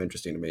jobbers seem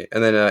interesting to me.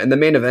 And then in the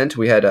main event,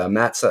 we had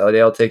Matt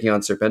Sydal taking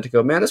on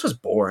Serpentico. Man, this was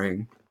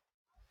boring.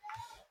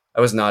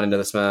 I was not into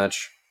this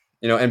match.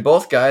 And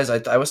both guys,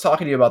 I was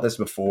talking to you about this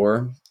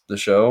before the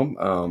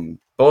show.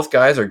 Both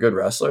guys are good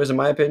wrestlers, in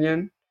my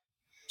opinion.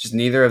 Just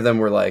neither of them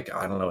were like,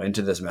 I don't know,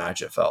 into this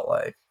match, it felt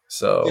like.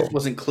 So it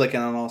wasn't clicking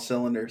on all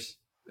cylinders.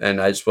 And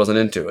I just wasn't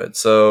into it.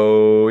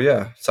 So,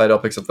 yeah,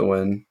 Sydal picks up the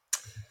win.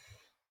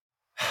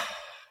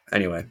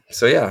 Anyway,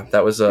 so yeah,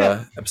 that was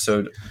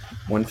episode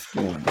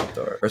 151 of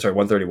Dark. Or sorry,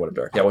 131 of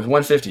Dark. Yeah, it was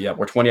 150. Yeah,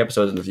 we're 20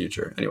 episodes in the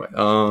future. Anyway.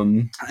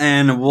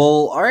 And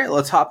all right,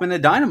 let's hop into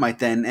Dynamite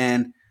then.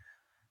 And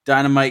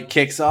Dynamite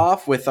kicks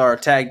off with our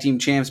tag team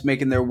champs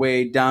making their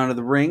way down to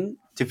the ring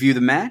to view the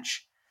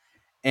match.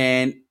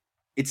 And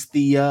it's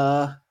the,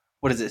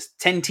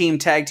 10-team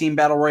tag team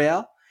battle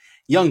royale.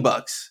 Young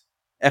Bucks,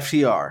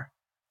 FTR,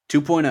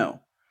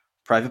 2.0,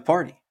 Private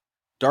Party,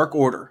 Dark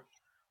Order,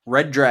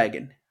 Red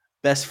Dragon,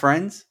 Best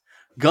Friends,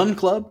 Gun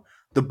Club,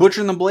 The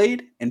Butcher and the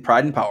Blade, and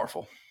Pride and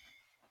Powerful.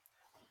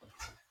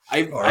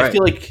 I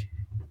feel like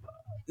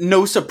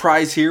no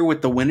surprise here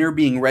with the winner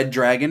being Red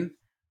Dragon.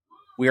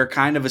 We are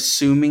kind of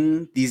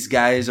assuming these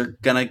guys are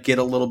going to get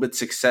a little bit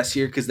success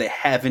here because they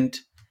haven't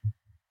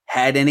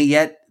had any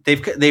yet.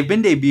 They've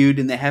been debuted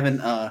and they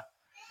haven't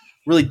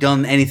really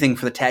done anything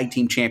for the tag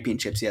team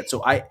championships yet.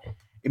 So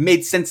it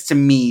made sense to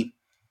me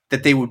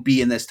that they would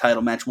be in this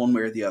title match one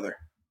way or the other.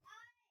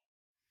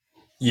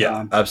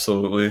 Yeah,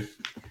 absolutely.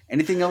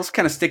 Anything else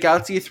kind of stick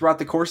out to you throughout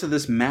the course of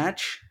this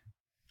match?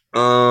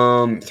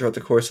 Throughout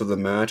the course of the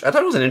match, I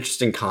thought it was an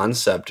interesting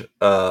concept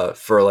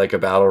for like a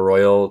battle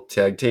royal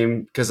tag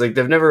team because like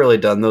they've never really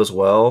done those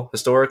well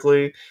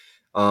historically.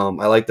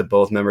 I like that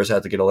both members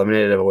had to get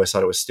eliminated. I've always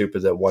thought it was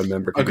stupid that one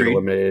member could get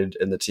eliminated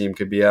and the team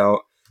could be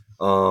out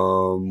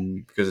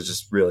because it's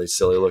just really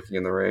silly looking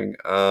in the ring.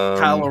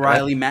 Kyle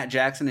O'Reilly, Matt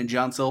Jackson, and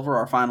John Silver,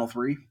 our final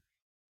three.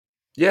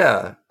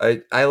 Yeah,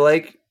 I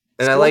like.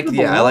 And I like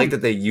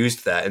that they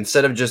used that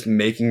instead of just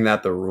making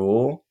that the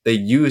rule. They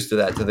used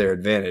that to their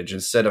advantage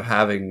instead of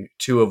having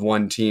two of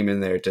one team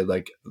in there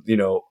to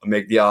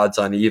make the odds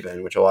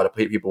uneven, which a lot of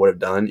people would have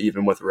done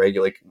even with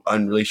regular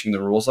unleashing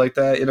the rules like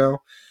that.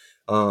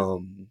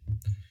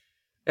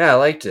 Yeah, I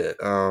liked it,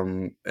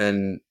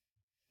 and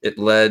it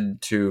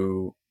led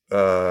to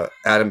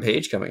Adam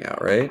Page coming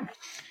out, right?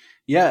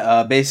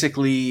 Yeah,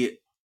 basically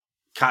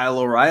Kyle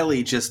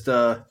O'Reilly just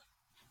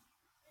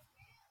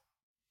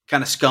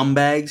kind of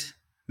scumbags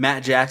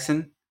Matt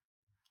Jackson,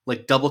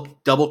 like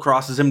double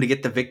crosses him to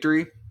get the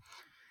victory.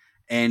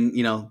 And,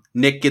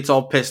 Nick gets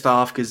all pissed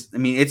off because,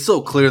 it's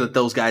so clear that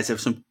those guys have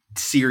some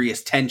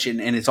serious tension,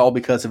 and it's all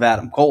because of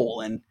Adam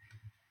Cole. And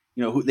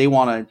they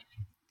want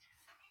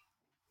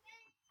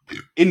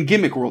to, in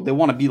gimmick world, they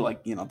want to be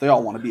like, they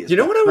all want to be. You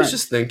know what I was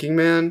just thinking,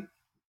 man?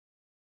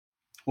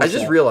 What's I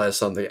just that? realized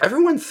something.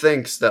 Everyone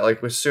thinks that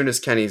like as soon as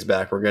Kenny's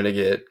back, we're gonna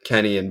get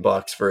Kenny and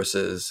Bucks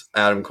versus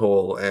Adam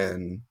Cole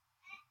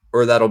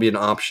or that'll be an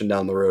option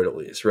down the road at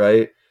least,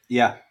 right?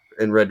 Yeah.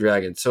 And Red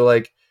Dragon. So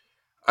like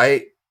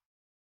but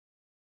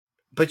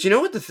you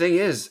know what the thing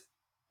is?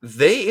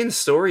 They in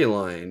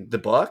storyline, the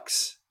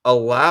Bucks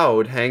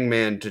allowed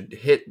Hangman to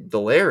hit the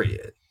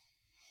lariat.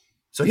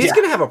 So he's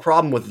gonna have a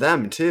problem with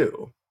them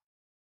too.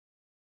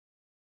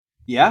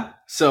 Yeah.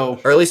 So,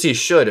 or at least he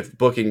should if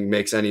booking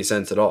makes any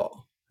sense at all.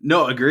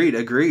 No,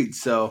 agreed.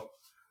 So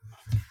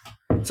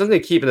something to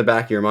keep in the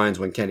back of your minds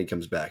when Kenny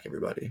comes back,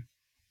 everybody.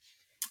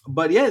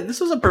 But yeah, this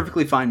was a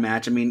perfectly fine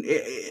match. I mean,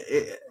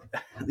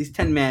 these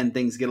 10-man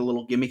things get a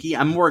little gimmicky.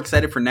 I'm more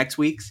excited for next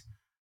week's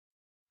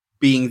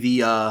being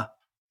the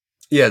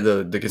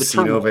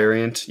casino turmoil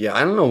variant. Yeah,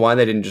 I don't know why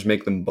they didn't just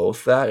make them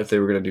both that if they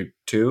were going to do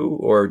two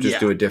or just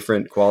do a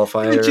different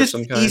qualifier just or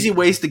some kind. Easy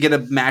ways to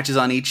get matches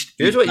on each.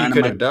 Here's what you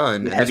could have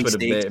done. Heavy This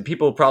would have been,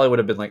 people probably would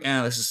have been like,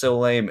 this is so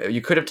lame.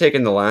 You could have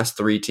taken the last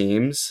 3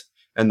 teams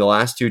and the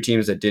last 2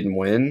 teams that didn't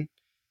win,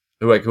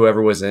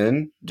 whoever was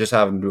in, just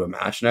have them do a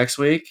match next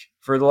week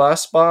for the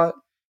last spot.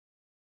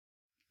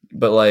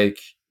 But like,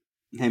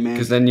 hey man,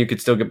 because then you could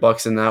still get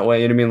Bucks in that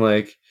way. You know what I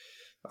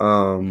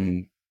mean?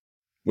 Like,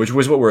 which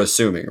was what we're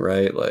assuming,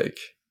 right? Like,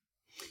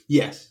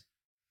 yes,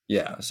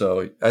 yeah.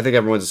 So I think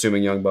everyone's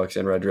assuming Young Bucks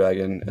and Red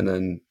Dragon, and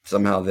then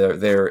somehow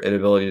their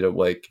inability to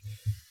like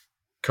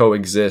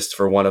coexist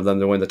for one of them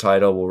to win the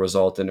title will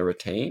result in a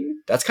retain.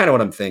 That's kind of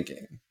what I'm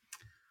thinking.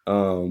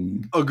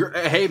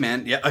 Hey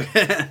man,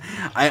 yeah,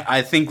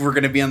 I think we're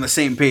gonna be on the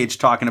same page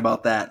talking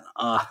about that.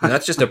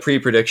 That's just a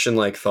pre-prediction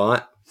like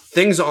thought.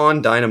 Things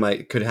on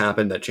Dynamite could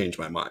happen that change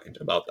my mind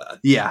about that.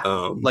 Yeah,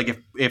 like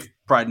if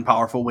Pride and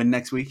Powerful win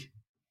next week.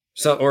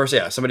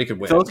 Somebody could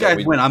win. If those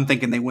guys win, I'm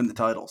thinking they win the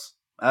titles.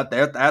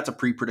 That's a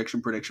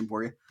prediction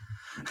for you.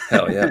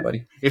 Hell yeah,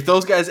 buddy. If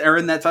those guys are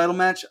in that title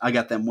match, I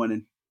got them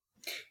winning.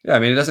 Yeah, I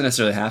mean, it doesn't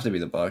necessarily have to be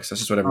the Bucks.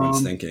 That's just what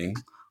everyone's thinking.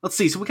 Let's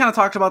see. So we kind of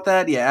talked about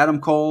that. Yeah, Adam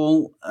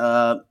Cole,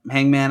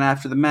 Hangman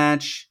after the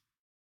match.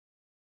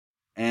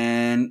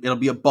 And it'll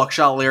be a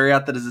buckshot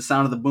lariat that is the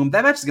sound of the boom.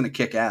 That match is going to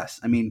kick ass.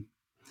 I mean,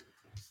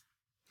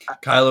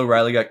 Kyle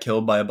O'Reilly got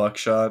killed by a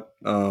buckshot.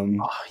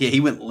 Yeah, he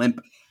went limp.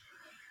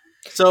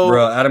 So,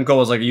 bro, Adam Cole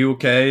was like, "Are you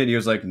okay?" And he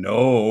was like,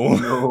 "No."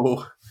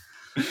 No.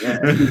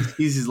 Yeah,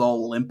 he's his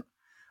little limp.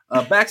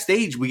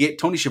 Backstage, we get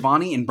Tony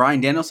Schiavone and Bryan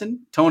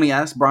Danielson. Tony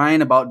asks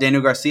Bryan about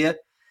Daniel Garcia,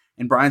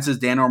 and Bryan says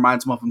Daniel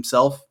reminds him of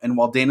himself, and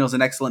while Daniel's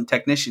an excellent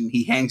technician,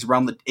 he hangs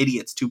around the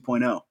idiots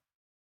 2.0.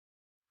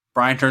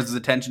 Bryan turns his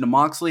attention to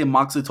Moxley, and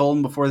Moxley told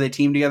him before they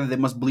team together they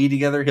must bleed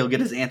together. He'll get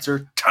his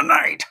answer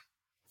tonight.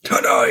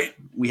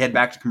 We head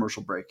back to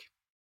commercial break.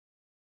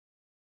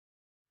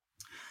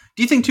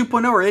 Do you think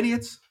 2.0 are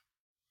idiots?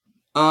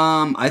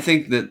 I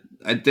think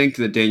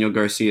that Daniel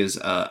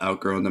Garcia's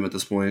outgrown them at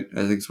this point.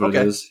 I think that's what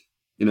it is.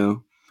 You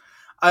know,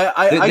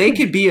 they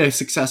could be a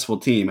successful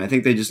team. I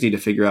think they just need to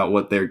figure out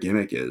what their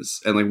gimmick is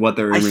and like what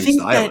their in-ring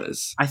style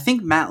is. I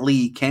think Matt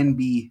Lee can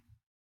be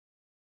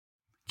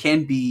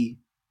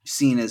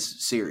seen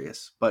as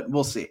serious, but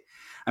we'll see.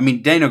 I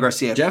mean, Daniel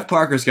Garcia. Jeff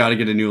Parker's got to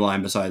get a new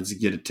line besides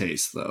get a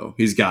taste, though.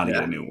 He's got to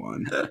get a new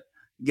one.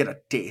 Get a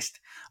taste.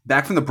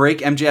 Back from the break,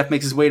 MJF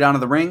makes his way down to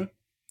the ring.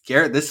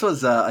 Garrett, this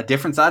was a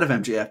different side of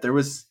MJF.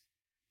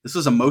 This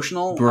was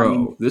emotional, bro. I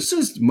mean,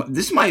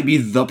 this might be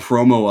the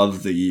promo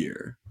of the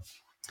year.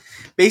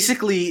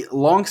 Basically,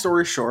 long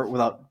story short,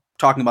 without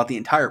talking about the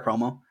entire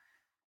promo,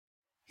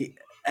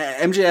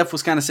 MJF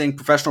was kind of saying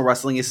professional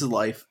wrestling is his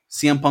life.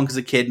 CM Punk as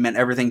a kid meant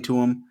everything to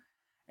him,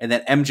 and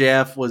that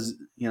MJF was,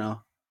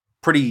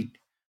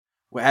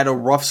 had a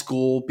rough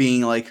school,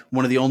 being like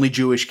one of the only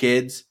Jewish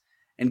kids,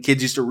 and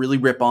kids used to really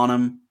rip on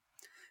him,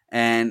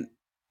 and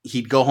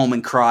he'd go home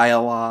and cry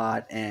a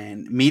lot.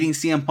 And meeting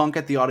CM Punk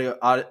at the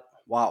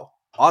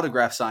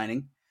autograph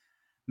signing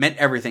meant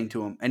everything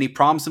to him. And he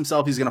promised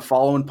himself he's going to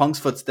follow in Punk's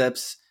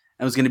footsteps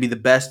and was going to be the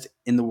best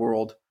in the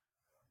world.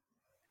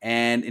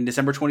 And in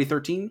December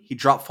 2013, he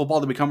dropped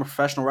football to become a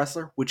professional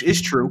wrestler, which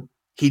is true.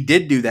 He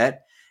did do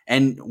that.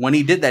 And when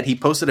he did that, he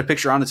posted a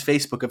picture on his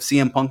Facebook of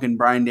CM Punk and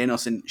Bryan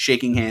Danielson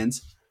shaking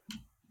hands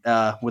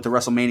with the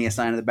WrestleMania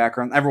sign in the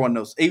background. Everyone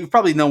knows. You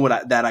probably know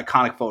that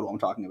iconic photo I'm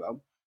talking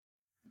about.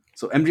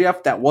 So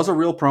MJF, that was a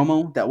real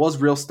promo. That was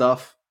real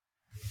stuff.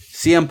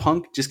 CM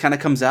Punk just kind of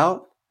comes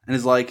out and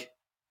is like,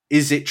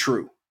 is it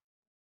true?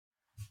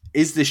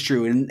 Is this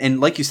true?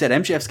 And like you said,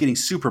 MJF's getting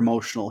super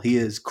emotional. He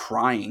is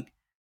crying.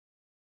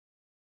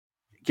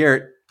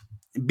 Garrett,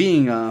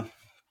 being the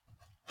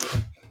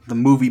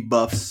movie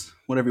buffs,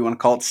 whatever you want to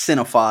call it,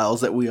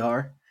 cinephiles that we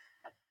are,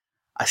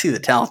 I see the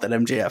talent that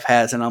MJF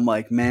has, and I'm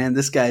like, man,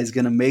 this guy is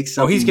going to make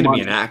something. Oh, he's going to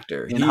be an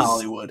actor in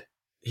Hollywood.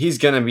 He's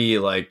going to be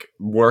like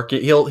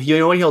working. You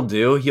know what he'll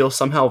do? He'll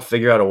somehow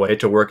figure out a way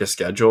to work a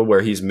schedule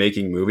where he's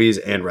making movies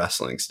and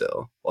wrestling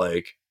still.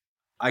 Like,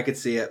 I could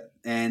see it.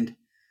 And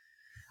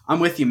I'm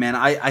with you, man.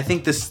 I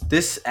think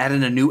this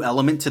added a new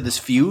element to this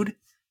feud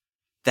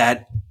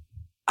that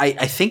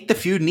I think the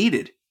feud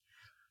needed.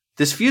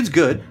 This feud's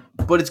good,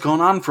 but it's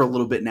gone on for a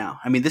little bit now.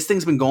 I mean, this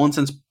thing's been going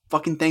since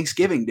fucking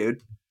Thanksgiving,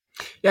 dude.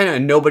 Yeah,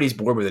 and nobody's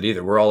bored with it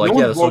either. We're all like, No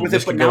yeah, one's bored with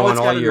this it, but can now go on it's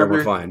all got year.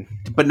 We're another- fine.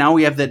 But now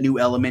we have that new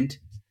element,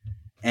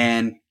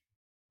 and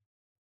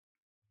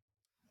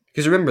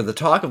Because remember, the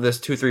talk of this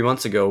 2-3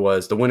 months ago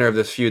was the winner of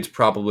this feud's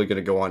probably going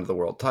to go on to the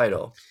world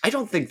title. I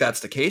don't think that's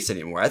the case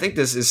anymore. I think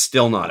this is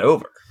still not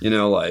over. You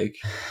know, like,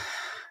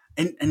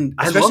 and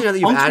I especially love now that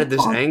you've Punk's added this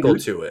response, angle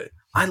dude. to it.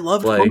 I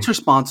love Like- Punk's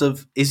response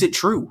of, "Is it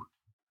true?"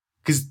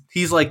 Because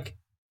he's like,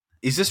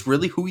 "Is this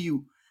really who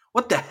you?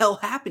 What the hell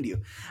happened to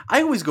you?"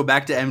 I always go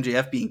back to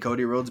MJF being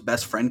Cody Rhodes'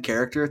 best friend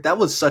character. That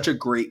was such a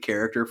great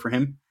character for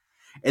him.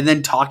 And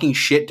then talking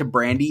shit to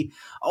Brandy.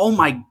 Oh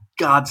my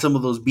god, some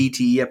of those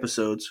BTE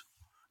episodes,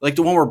 like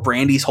the one where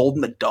Brandy's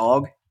holding the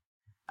dog.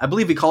 I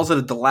believe he calls it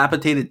a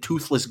dilapidated,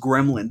 toothless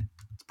gremlin.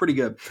 It's pretty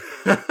good.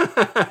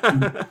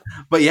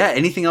 But yeah,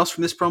 anything else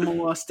from this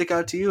promo stick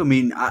out to you? I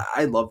mean,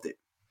 I loved it.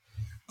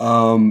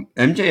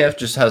 MJF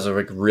just has a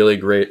really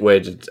great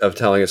way of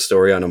telling a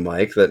story on a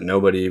mic that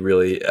nobody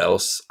really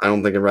else, I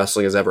don't think, in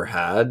wrestling has ever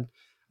had.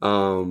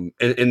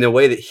 In the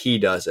way that he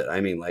does it.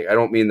 I mean, like, I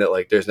don't mean that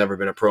like there's never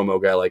been a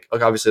promo guy. Like,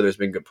 obviously there's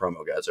been good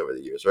promo guys over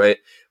the years, right?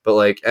 But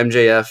like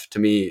MJF to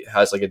me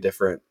has like a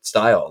different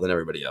style than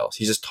everybody else.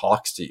 He just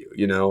talks to you,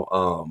 you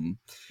know?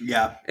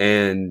 Yeah.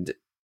 And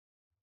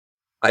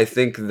I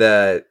think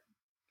that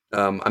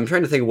I'm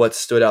trying to think what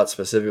stood out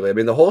specifically. I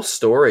mean, the whole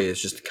story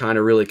is just kind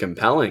of really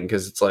compelling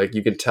because it's like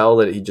you can tell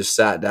that he just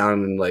sat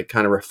down and like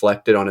kind of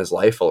reflected on his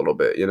life a little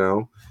bit, you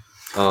know?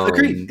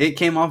 Agreed. It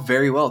came off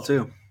very well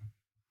too.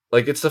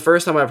 Like, it's the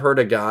first time I've heard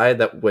a guy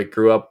that like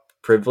grew up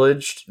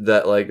privileged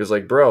that like was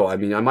like, bro, I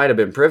mean, I might have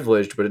been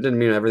privileged, but it didn't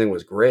mean everything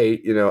was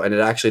great, you know? And it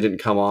actually didn't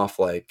come off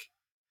like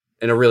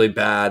in a really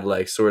bad,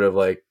 like sort of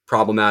like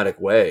problematic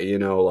way, you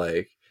know?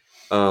 Like,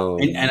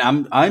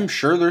 and I'm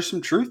sure there's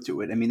some truth to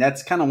it. I mean,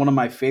 that's kind of one of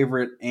my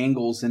favorite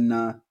angles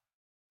in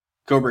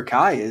Cobra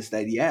Kai is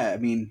that, yeah, I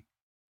mean,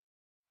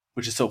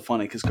 which is so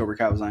funny because Cobra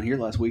Kai was on here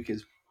last week.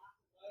 It's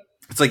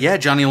like, yeah,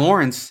 Johnny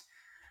Lawrence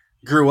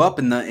grew up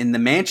in the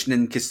mansion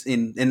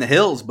in the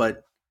hills,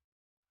 but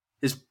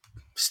his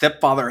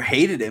stepfather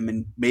hated him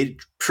and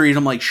treated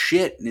him like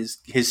shit, and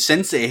his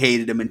sensei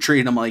hated him and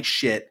treated him like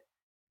shit.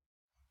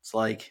 It's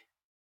like,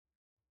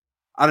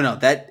 I don't know,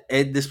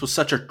 this was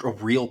such a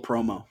real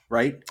promo,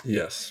 right?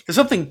 yes. There's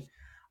something,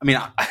 I mean,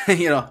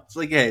 you know, it's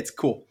like, yeah, it's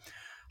cool.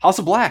 House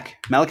of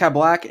Black, Malachi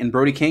Black and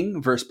Brody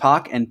King versus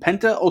Pac and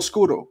Penta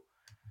Oscuro.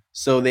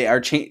 So they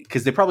are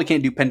because they probably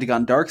can't do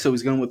Pentagon Dark, so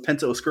he's going with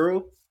Penta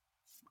Oscuro.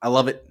 I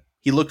love it.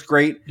 He looked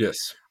great.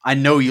 Yes. I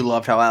know you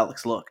loved how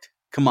Alex looked.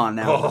 Come on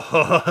now.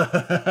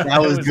 That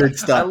was good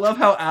stuff. I love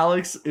how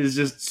Alex is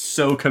just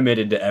so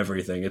committed to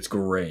everything. It's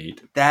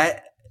great.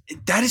 That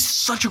is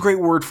such a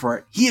great word for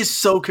it. He is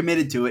so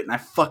committed to it, and I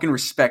fucking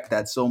respect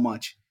that so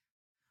much.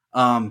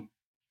 God,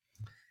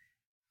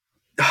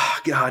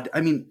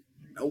 I mean,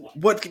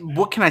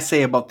 what can I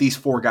say about these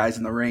four guys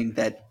in the ring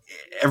that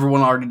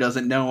everyone already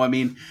doesn't know? I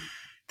mean,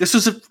 this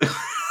was a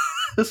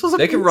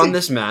they can run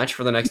this match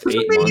for the next 8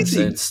 months,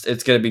 amazing. and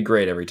it's going to be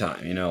great every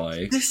time, you know,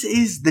 like. This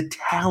is the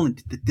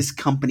talent that this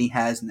company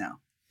has now.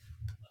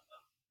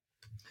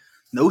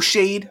 No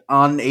shade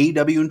on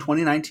AEW in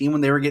 2019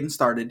 when they were getting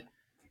started.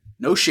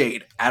 No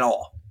shade at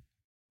all.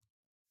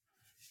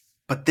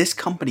 But this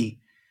company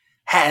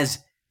has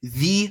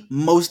the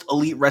most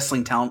elite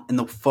wrestling talent in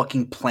the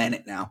fucking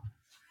planet now.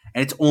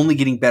 And it's only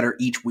getting better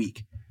each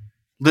week.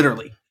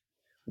 Literally.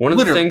 One of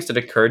the things that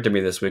occurred to me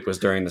this week was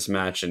during this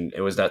match, and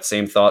it was that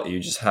same thought that you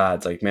just had.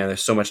 It's like, man,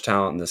 there's so much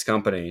talent in this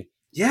company.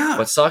 Yeah.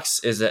 What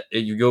sucks is that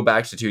you go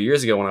back to 2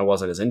 years ago when I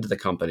wasn't as into the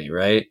company,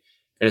 right?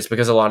 And it's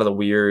because a lot of the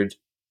weird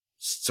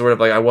sort of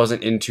like I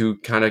wasn't into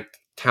kind of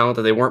talent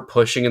that they weren't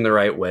pushing in the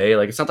right way.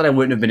 Like, it's not that I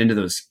wouldn't have been into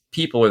those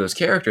people or those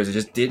characters. It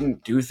just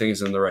didn't do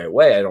things in the right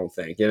way, I don't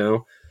think, you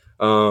know?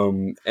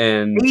 And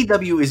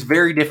AEW is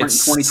very different in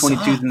It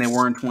 2022 than they sucks.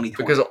 were in 2020.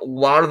 because a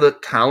lot of the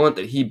talent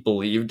that he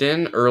believed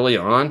in early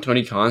on,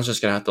 Tony Khan's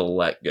just gonna have to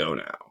let go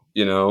now,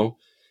 you know,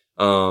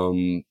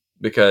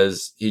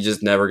 because he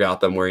just never got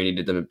them where he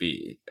needed them to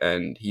be,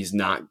 and he's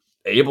not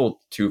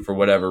able to for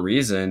whatever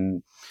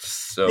reason.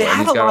 So they and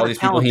had he's a got lot all of these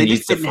people talent. he They needs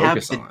just to didn't have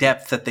focus the on.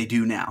 depth that they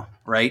do now,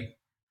 right?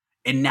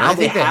 And I now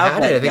think they have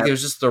had that it. I think depth. it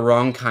was just the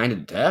wrong kind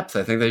of depth.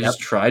 I think they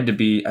just tried to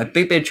be. I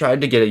think they tried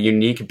to get a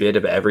unique bit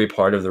of every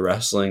part of the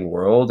wrestling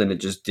world, and it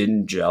just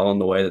didn't gel in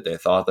the way that they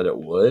thought that it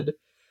would.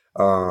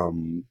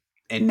 And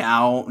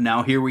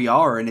now here we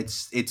are, and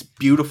it's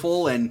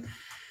beautiful, and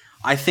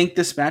I think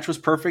this match was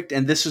perfect,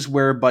 and this is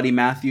where Buddy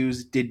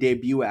Matthews did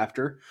debut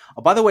after.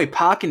 Oh, by the way,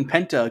 Pac and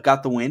Penta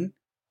got the win.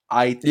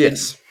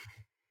 Yes.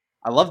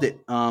 I loved it.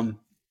 I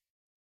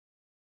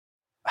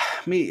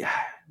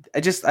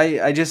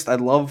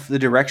love the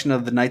direction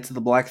of the Knights of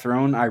the Black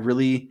Throne. I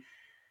really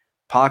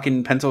Pac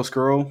and Penta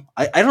Oscuro.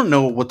 I don't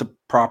know what the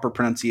proper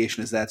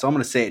pronunciation is that, so I'm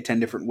going to say it 10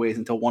 different ways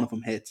until one of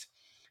them hits.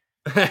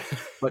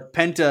 But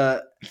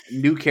Penta,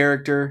 new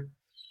character,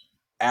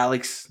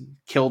 Alex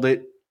killed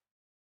it.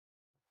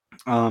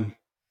 Yeah,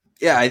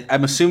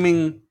 I'm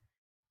assuming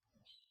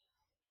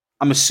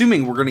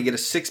we're gonna get a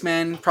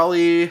 6-man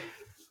probably,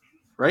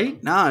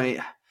 right? No,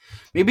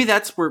 maybe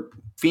that's where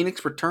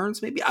Phoenix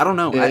returns. Maybe I don't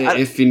know.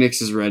 If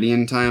Phoenix is ready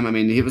in time, I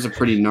mean, it was a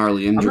pretty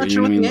gnarly injury. I'm not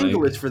sure what the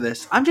angle is for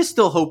this. I'm just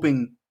still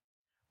hoping,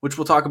 which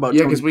we'll talk about.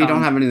 Yeah, because we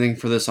don't have anything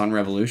for this on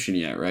Revolution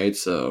yet, right?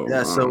 So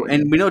yeah,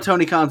 and we know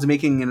Tony Khan's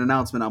making an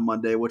announcement on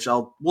Monday, which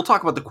we'll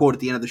talk about the quote at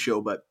the end of the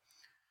show, but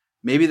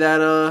maybe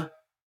that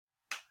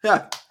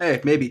yeah,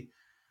 hey, maybe.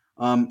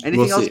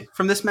 Anything else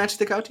from this match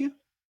stick out to you?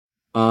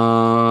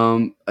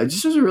 It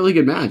just was a really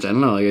good match. I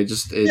don't know,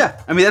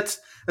 yeah. I mean, that's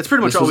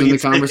pretty much all we in the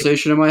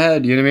conversation in my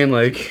head. You know what I mean?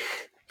 Like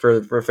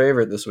for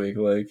favorite this week.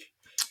 Like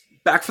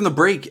back from the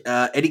break,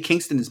 Eddie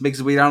Kingston makes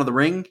his way down to the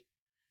ring.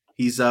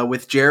 He's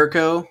with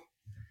Jericho.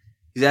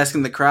 He's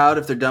asking the crowd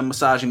if they're done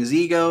massaging his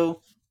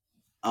ego.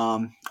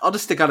 I'll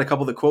just stick out a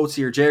couple of the quotes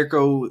here.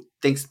 Jericho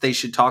thinks that they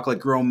should talk like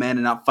grown men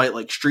and not fight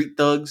like street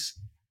thugs.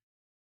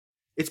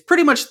 It's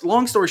pretty much,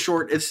 long story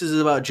short, this is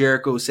about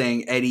Jericho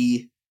saying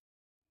Eddie,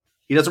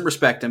 he doesn't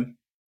respect him,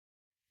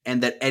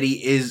 and that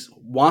Eddie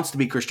wants to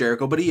be Chris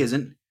Jericho, but he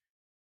isn't.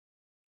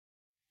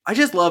 I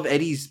just love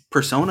Eddie's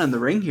persona in the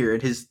ring here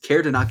and his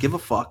care to not give a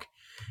fuck.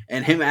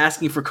 And him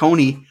asking for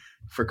Tony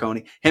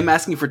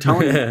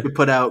to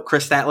put out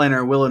Chris Statlander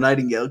and Willow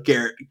Nightingale.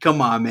 Garrett,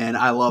 come on, man.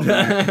 I love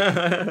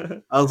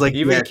that. I was like,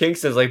 even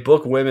Kingston's like,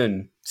 book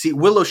women. See,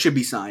 Willow should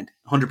be signed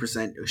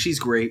 100%. She's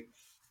great.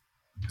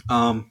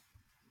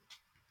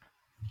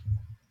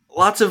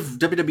 Lots of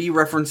WWE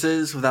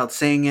references without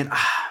saying it.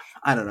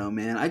 I don't know,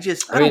 man.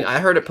 I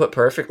heard it put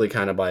perfectly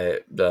kind of by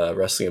the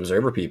Wrestling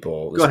Observer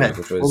people. Go ahead.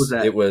 What was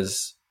that?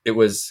 It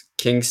was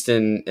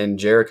Kingston and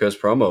Jericho's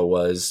promo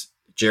was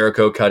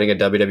Jericho cutting a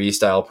WWE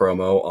style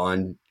promo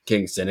on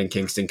Kingston and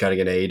Kingston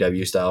cutting an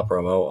AEW style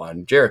promo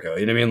on Jericho.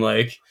 You know what I mean?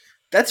 Like,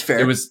 that's fair.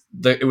 It was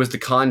the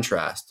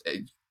contrast.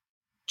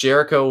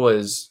 Jericho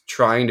was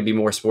trying to be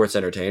more sports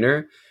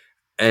entertainer,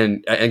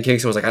 and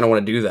Kingston was like, I don't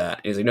want to do that.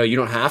 And he's like, no, you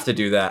don't have to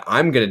do that.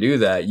 I'm going to do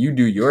that. You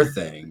do your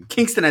thing.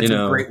 Kingston had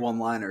some great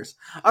one-liners.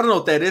 I don't know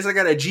what that is. I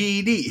got a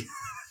GED.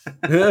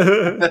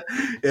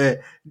 Yeah.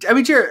 I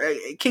mean,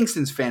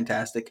 Kingston's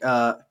fantastic.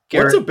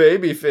 What's a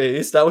baby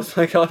face? That was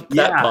like, that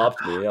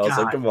popped me. I was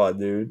like, come on,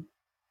 dude.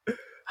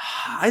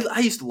 I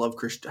used to love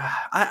Chris.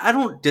 I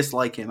don't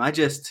dislike him. I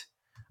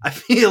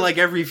feel like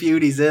every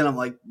feud he's in, I'm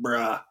like,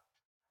 bruh.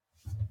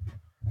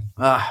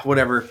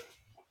 Whatever.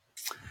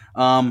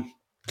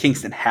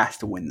 Kingston has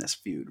to win this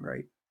feud,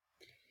 right?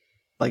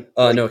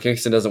 No,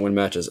 Kingston doesn't win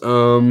matches.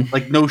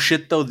 Like, no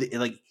shit though.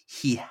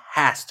 He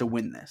has to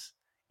win this.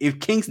 If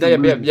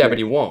Kingston, loses, but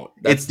he won't.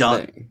 It's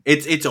done.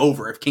 It's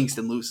over if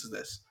Kingston loses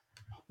this.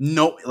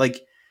 No, like,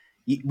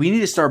 we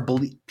need to start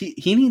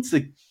he needs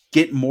to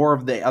get more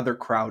of the other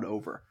crowd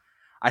over.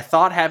 I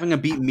thought having a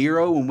beat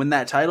Miro and win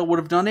that title would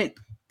have done it.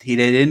 They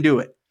didn't do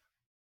it.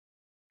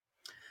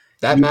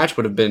 That match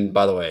would have been,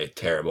 by the way,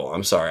 terrible.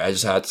 I'm sorry. I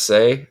just had to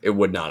say it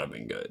would not have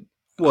been good.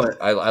 What?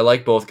 I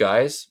like both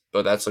guys,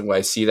 but that's like why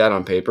I see that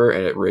on paper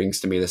and it rings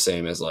to me the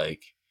same as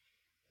like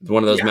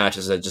one of those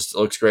matches that just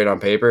looks great on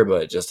paper,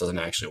 but it just doesn't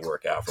actually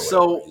work out for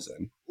whatever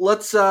reason.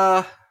 Let's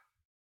got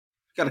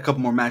a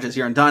couple more matches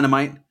here on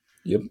Dynamite.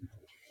 Yep.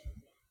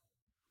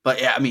 But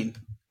yeah, I mean,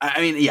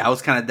 I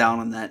was kind of down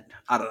on that.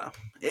 I don't know.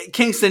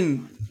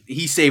 Kingston,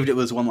 he saved it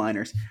with his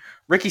one-liners.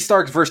 Ricky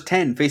Starks versus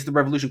 10 faced the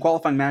Revolution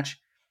qualifying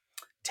match.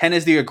 10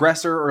 is the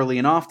aggressor early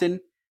and often.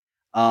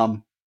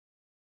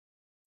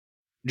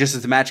 Just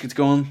as the match gets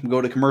going, we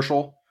go to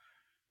commercial.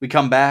 We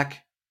come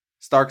back.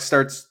 Starks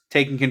starts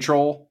taking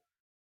control.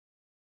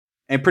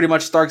 And pretty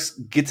much Starks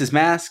gets his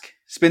mask,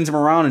 spins him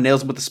around, and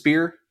nails him with the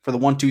spear for the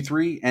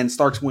 1-2-3. And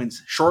Starks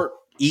wins. Short,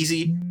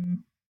 easy.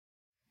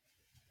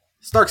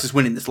 Starks is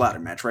winning this ladder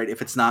match, right?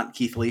 If it's not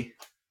Keith Lee.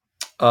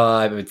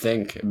 I would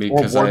think,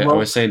 because I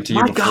was saying to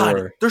you before.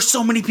 God, there's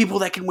so many people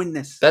that can win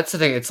this. That's the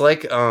thing. It's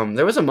like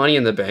there was a Money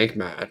in the Bank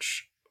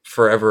match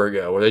forever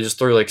ago where they just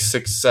threw like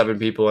 6-7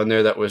 people in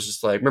there that was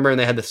just like, remember when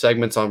they had the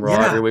segments on Raw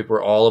every week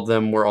where all of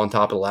them were on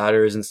top of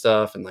ladders and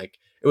stuff, and like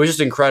it was just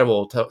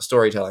incredible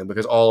storytelling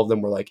because all of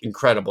them were like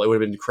incredible. It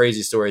would have been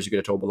crazy stories you could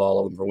have told with all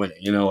of them for winning,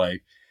 you know,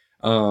 like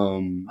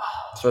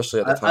especially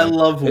at the time. I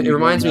love it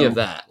reminds me of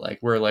that, like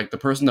where like the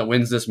person that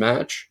wins this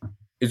match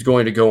is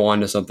going to go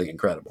on to something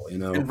incredible, you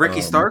know. And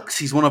Ricky Starks,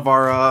 he's one of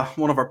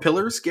our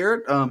pillars,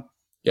 Garrett.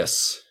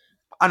 Yes.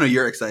 I know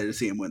you're excited to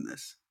see him win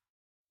this.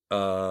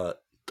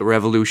 The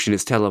Revolution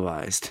is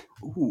televised.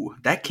 Ooh,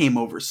 that came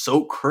over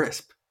so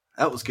crisp.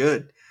 That was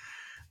good.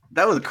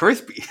 That was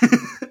crispy.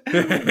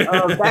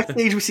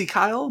 Backstage, we see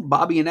Kyle,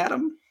 Bobby, and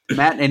Adam,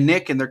 Matt and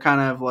Nick, and they're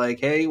kind of like,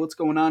 "Hey, what's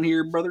going on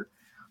here, brother?"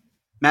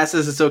 Matt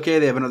says it's okay.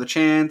 They have another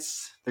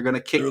chance. They're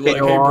gonna kick. Like, hey,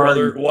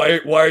 brother, why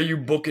are you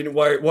booking?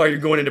 Why are you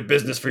going into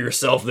business for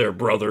yourself, there,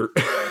 brother?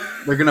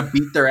 They're gonna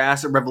beat their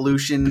ass at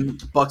Revolution.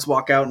 Bucks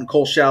walk out, and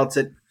Cole shouts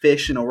at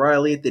Fish and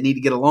O'Reilly they need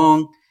to get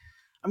along.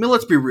 I mean,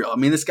 let's be real. I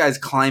mean, this guy's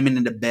climbing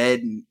into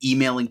bed and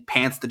emailing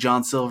pants to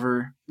John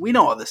Silver. We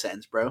know how this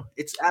ends, bro.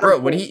 It's Adam Bro,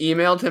 Cole. when he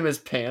emailed him his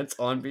pants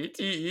on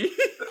BTE,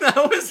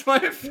 that was my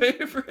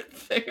favorite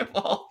thing of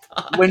all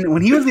time.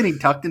 when he was getting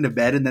tucked into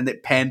bed and then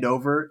it panned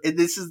over.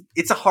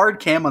 It's a hard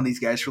cam on these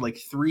guys for like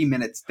 3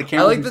 minutes. The I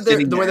camera like that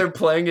the way they're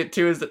playing it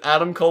too is that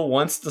Adam Cole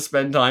wants to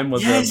spend time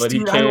with them, but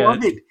he can't. I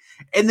love it.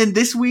 And then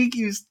this week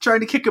he was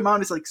trying to kick him out.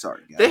 And he's like, "Sorry,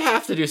 guys." They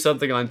have to do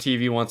something on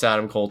TV once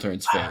Adam Cole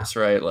turns face,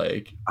 right?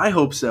 Like, I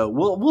hope so.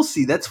 We'll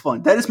see. That's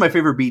fun. That is my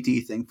favorite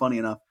BT thing. Funny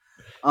enough,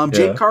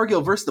 Jade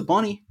Cargill versus the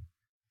Bunny.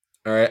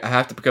 all right, I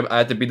have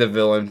to be the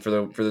villain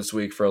for this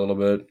week for a little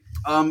bit.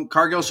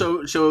 Cargill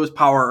shows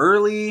power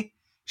early.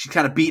 She's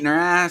kind of beating her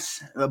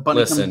ass. Bunny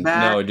Listen, comes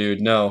back. no,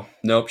 dude,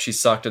 nope. She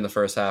sucked in the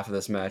first half of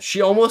this match.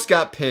 She almost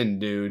got pinned,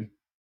 dude.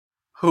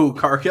 Who,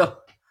 Cargill?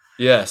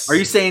 Yes. Are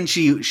you saying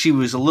she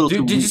was a little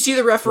too? Did you see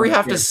the referee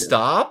have to Yes.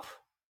 stop?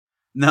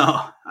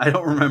 No, I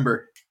don't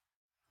remember.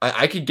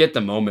 I could get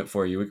the moment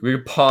for you. We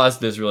could pause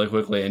this really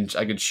quickly and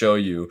I could show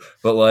you.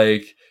 But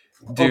like,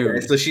 dude,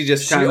 Okay, so she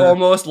just she kind of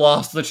almost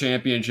lost the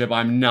championship.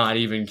 I'm not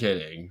even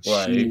kidding.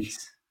 Like,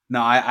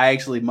 No, I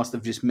actually must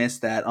have just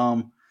missed that.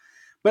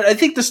 But I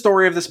think the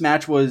story of this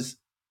match was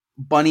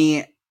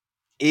Bunny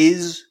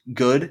is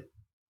good.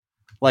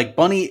 Like,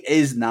 Bunny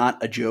is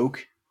not a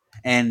joke.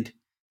 And,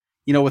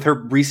 you know, with her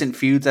recent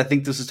feuds, I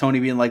think this is Tony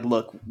being like,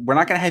 look, we're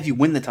not going to have you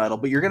win the title,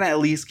 but you're going to at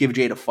least give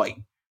Jade a fight.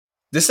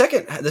 the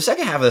second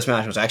half of this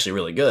match was actually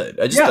really good.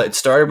 It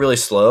started really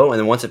slow, and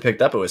then once it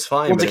picked up, it was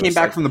fine. Once but it came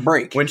back like, from the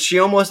break. when she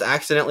almost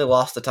accidentally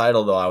lost the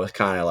title, though, I was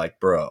kind of like,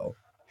 bro.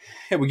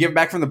 Yeah, we give it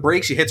back from the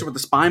break. She hits her with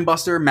the spine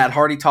buster. Matt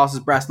Hardy tosses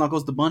brass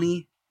knuckles to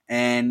Bunny,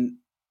 and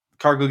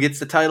Cargill gets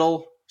the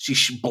title.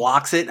 She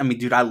blocks it. I mean,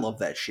 dude, I love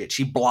that shit.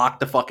 She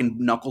blocked the fucking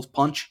knuckles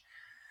punch.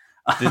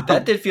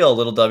 That did feel a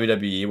little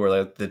WWE where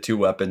like the two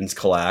weapons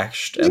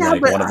clashed and Yeah,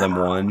 like but one of them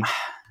won.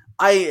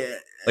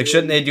 Like,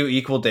 shouldn't they do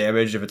equal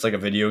damage if it's like a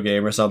video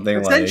game or something?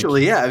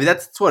 Essentially, yeah. I mean,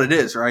 that's what it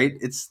is, right?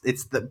 It's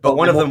the. But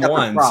one of them got the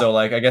won, prop. so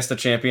like I guess the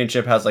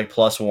championship has like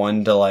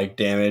 +1 to like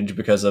damage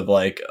because of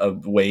like a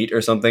weight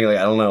or something. Like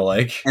I don't know,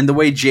 like. And the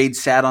way Jade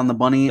sat on the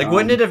Bunny, Like,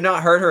 wouldn't it have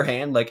not hurt her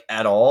hand like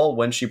at all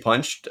when she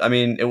punched? I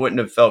mean, it wouldn't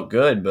have felt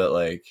good, but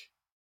like,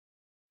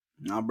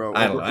 no, bro.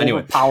 I don't know.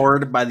 Anyway,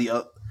 Powered by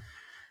the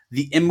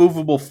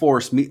immovable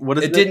force. What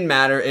is it? It didn't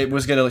matter.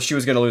 She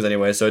was gonna lose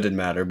anyway, so it didn't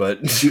matter. But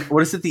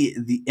What is it?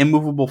 The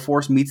immovable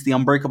force meets the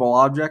unbreakable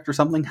object, or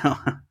something.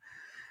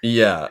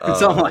 yeah,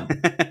 Something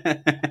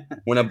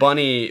like- when a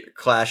bunny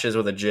clashes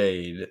with a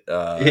jade,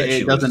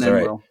 it doesn't end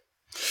well.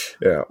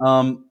 Yeah.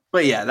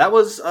 But yeah, that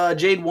was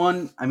Jade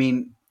won. I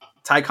mean,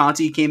 Ty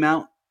Conti came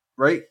out,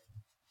 right?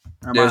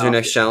 There's your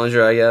next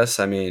challenger, I guess.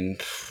 I mean,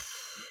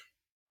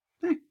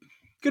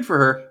 good for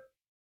her.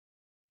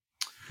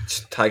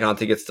 Ty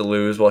Conti gets to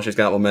lose while she's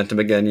got momentum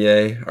again.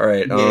 Yay! All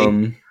right.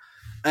 Yay.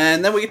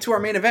 And then we get to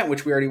our main event,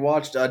 which we already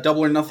watched.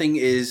 Double or Nothing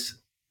is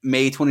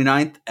May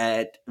 29th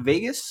at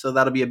Vegas, so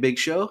that'll be a big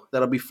show.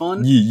 That'll be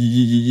fun.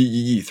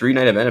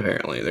 3-night event.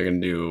 Apparently, they're gonna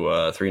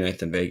do 3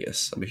 nights in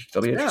Vegas.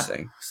 That'll be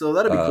interesting. So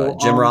that'll be cool.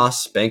 Jim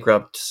Ross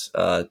bankrupt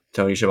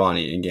Tony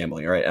Schiavone in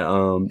gambling. All right.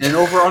 And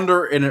over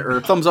under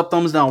or thumbs up,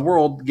 thumbs down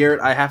world, Garrett,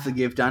 I have to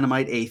give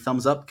Dynamite a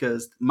thumbs up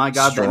because my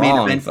God, that main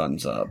event.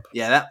 Thumbs up.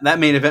 Yeah, that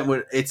main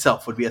event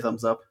itself would be a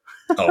thumbs up.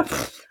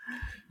 Oh,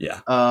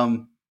 yeah.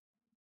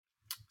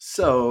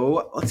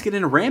 So let's get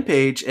into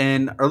Rampage.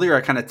 And earlier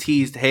I kind of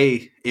teased,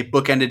 hey, it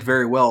bookended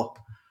very well.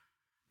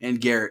 And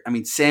Garrett, I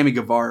mean, Sammy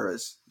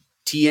Guevara's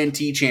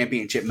TNT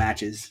championship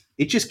matches,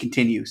 it just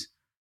continues.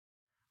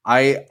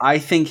 I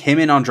think him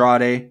and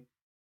Andrade,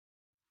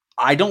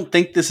 I don't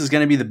think this is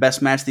going to be the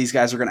best match these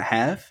guys are going to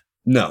have.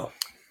 No,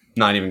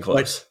 not even close.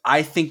 But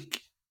I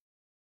think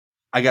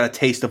I got a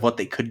taste of what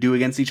they could do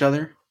against each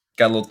other.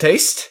 Got a little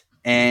taste?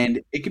 And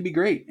it could be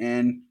great.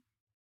 And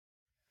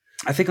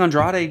I think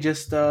Andrade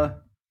just,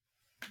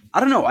 I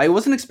don't know. I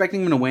wasn't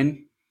expecting him to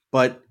win,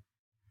 but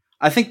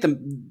I think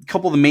the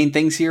couple of the main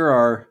things here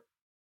are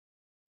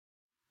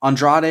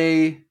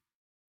Andrade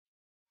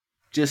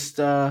just,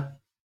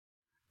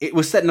 it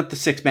was setting up the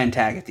 6-man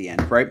tag at the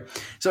end, right?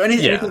 So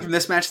anything from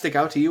this match stick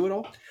out to you at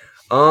all?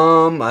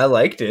 I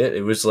liked it.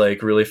 It was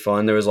like really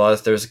fun. There was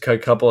a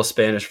couple of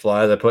Spanish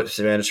flies. I put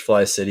Spanish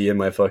Fly City in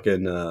my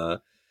fucking in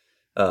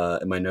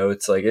my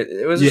notes. Like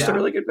it was just a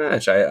really good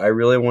match. I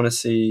really want to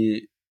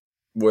see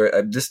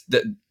where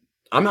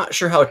I'm not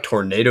sure how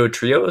Tornado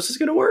Trios is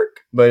going to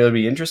work, but it'll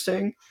be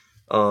interesting.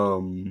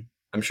 I'm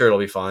sure it'll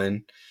be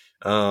fine.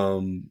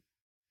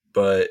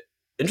 But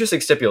interesting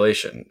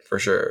stipulation for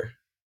sure.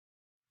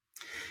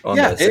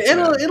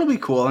 It'll be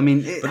cool. I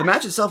mean, but the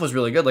match itself was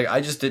really good. Like I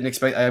just didn't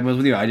expect. I was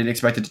with you. I didn't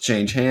expect it to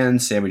change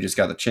hands. Sammy just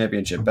got the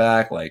championship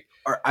back. Like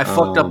I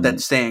fucked up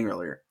that saying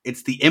earlier.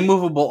 It's the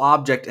immovable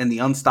object and the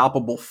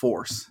unstoppable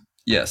force.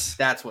 Yes,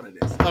 that's what it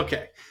is.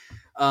 Okay.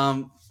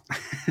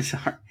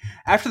 Sorry.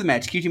 After the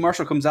match, QT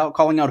Marshall comes out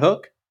calling out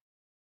Hook.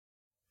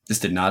 This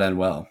did not end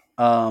well.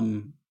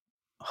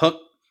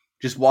 Hook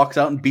just walks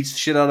out and beats the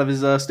shit out of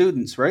his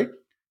students, right?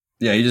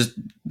 Yeah, he just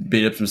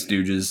beat up some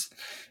stooges.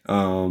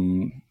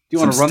 Do you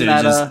want to Some run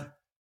that?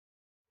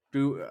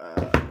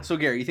 stages. So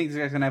Gary, you think this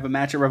guy's gonna have a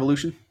match at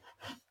Revolution?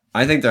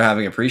 I think they're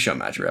having a pre-show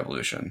match at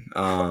Revolution.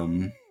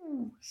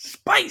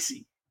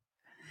 Spicy.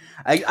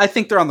 I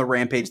think they're on the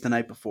Rampage the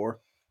night before.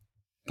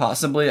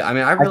 Possibly. I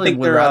mean, I really think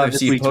would they're, rather this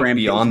see week's Hook be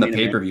Rampage on the main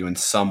event. pay-per-view in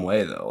some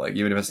way, though. Like,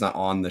 even if it's not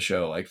on the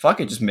show. Like, fuck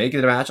it, just make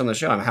it a match on the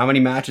show. I mean, how many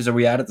matches are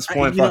we at this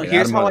point? Fuck it,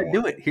 Here's add how I another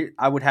do one. it. Here,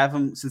 I would have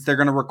them, since they're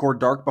going to record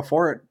Dark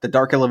before it, the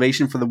Dark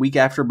Elevation for the week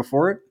after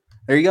before it.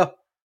 There you go.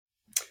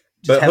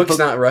 Just But have Hook's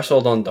not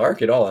wrestled on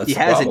Dark at all. That's he the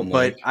hasn't, problem.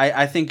 but Like,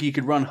 I think you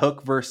could run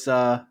Hook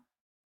versus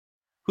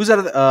who's out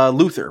of the,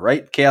 Luther,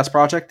 right? Chaos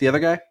Project, the other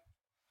guy.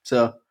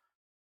 So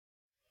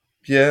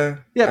yeah.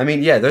 Yeah. I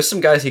mean, yeah, there's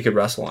some guys he could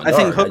wrestle on I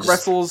think Dark. Hook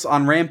wrestles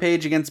on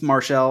Rampage against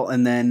Marshall,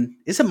 and then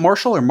is it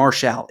Marshall or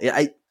Marshall?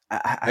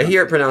 I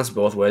hear it pronounced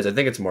both ways. I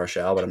think it's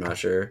Marshall, but I'm not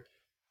sure.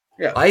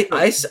 Yeah,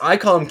 I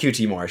call him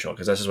QT Marshall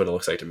because that's just what it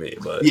looks like to me.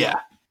 But yeah.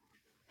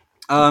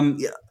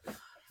 Yeah.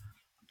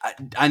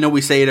 I know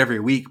we say it every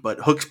week, but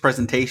Hook's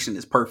presentation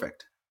is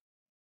perfect.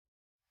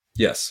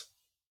 yes,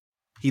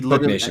 He Hook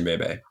literally, Nation,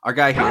 baby. our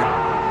guy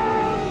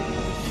here,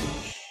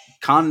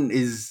 Khan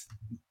is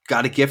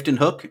got a gift in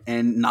Hook,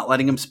 and not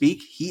letting him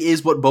speak. He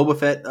is what Boba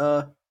Fett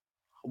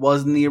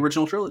was in the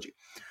original trilogy.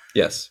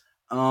 Yes.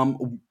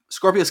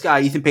 Scorpio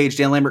Sky, Ethan Page,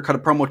 Dan Lambert cut a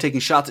promo taking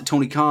shots at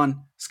Tony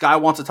Khan. Sky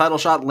wants a title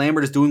shot.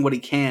 Lambert is doing what he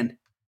can.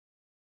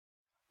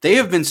 They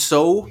have been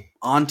so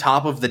on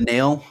top of the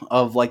nail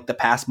of like the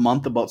past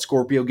month about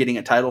Scorpio getting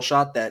a title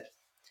shot that,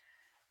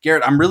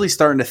 Garrett, I'm really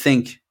starting to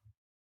think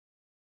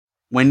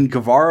when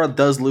Guevara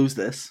does lose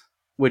this,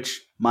 which,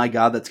 my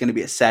God, that's going to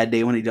be a sad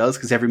day when he does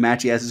because every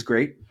match he has is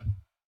great.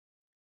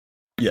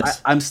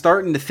 Yes. I'm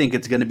starting to think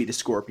it's going to be to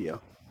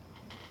Scorpio.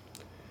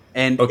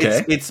 And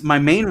Okay. it's my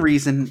main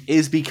reason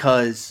is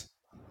because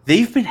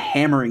they've been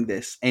hammering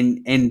this,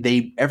 and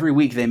they every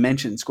week they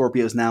mention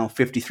Scorpio's now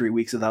 53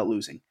 weeks without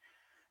losing.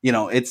 You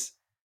know,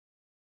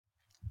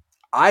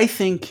 I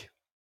think,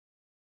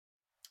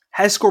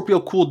 has Scorpio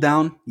cooled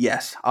down?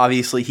 Yes.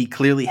 Obviously, he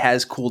clearly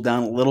has cooled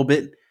down a little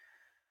bit,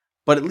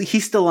 but at least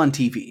he's still on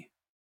TV.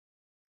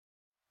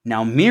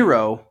 Now,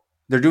 Miro,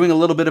 they're doing a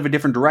little bit of a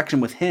different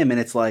direction with him, and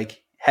it's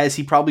like, has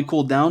he probably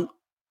cooled down?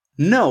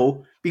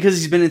 No, because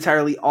he's been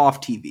entirely off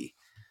TV.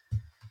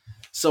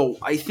 So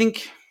I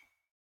think,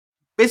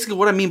 basically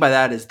what I mean by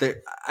that is that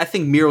I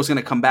think Miro's going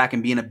to come back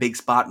and be in a big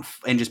spot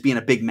and just be in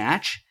a big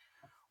match,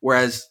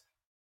 whereas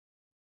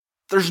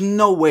there's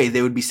no way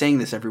they would be saying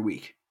this every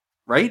week,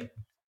 right?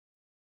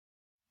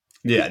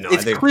 Yeah, no,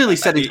 It's clearly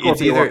setting it's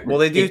Scorpio either, up well,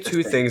 they to do take this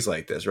two thing. things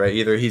like this, right?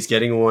 Either he's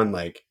getting one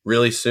like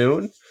really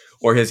soon,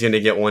 or he's going to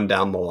get one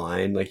down the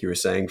line, like you were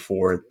saying,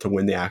 to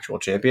win the actual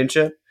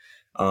championship.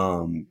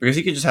 Because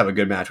he could just have a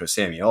good match with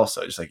Sammy,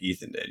 also, just like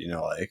Ethan did. You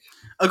know, like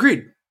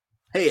Agreed.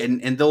 Hey,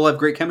 and they'll have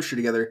great chemistry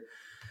together.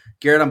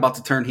 Garrett, I'm about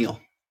to turn heel.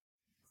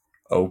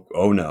 oh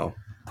no,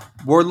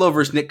 Wardlow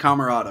versus Nick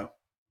Camarado.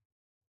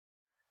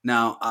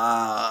 Now,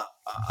 I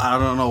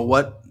don't know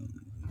what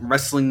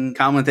wrestling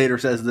commentator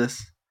says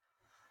this.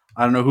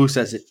 I don't know who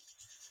says it.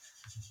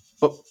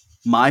 But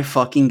my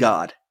fucking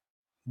God,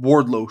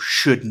 Wardlow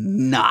should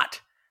not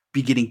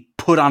be getting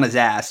put on his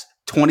ass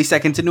 20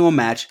 seconds into a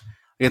match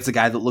against a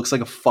guy that looks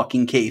like a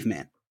fucking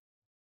caveman.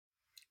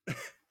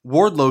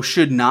 Wardlow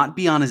should not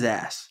be on his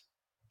ass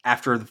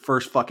after the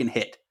first fucking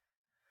hit.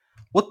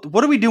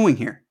 What are we doing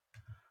here?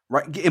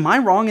 Right? Am I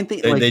wrong in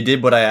thinking they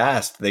did what I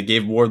asked. They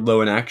gave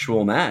Wardlow an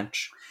actual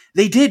match.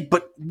 They did,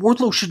 but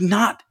Wardlow should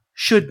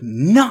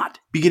not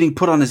be getting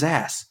put on his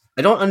ass.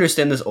 I don't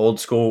understand this old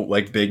school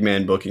like big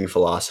man booking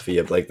philosophy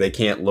of like they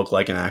can't look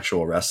like an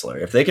actual wrestler.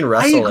 If they can I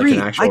wrestle agree. like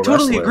an actual I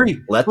totally wrestler,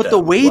 agree. let But them. the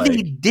way Like,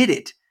 they did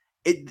it,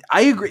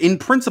 I agree in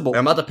principle.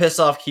 I'm about to piss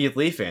off Keith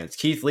Lee fans.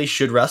 Keith Lee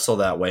should wrestle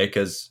that way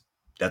because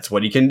that's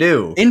what he can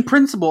do. In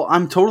principle,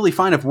 I'm totally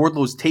fine if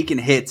Wardlow's taking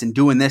hits and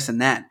doing this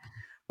and that.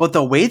 But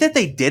the way that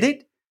they did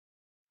it,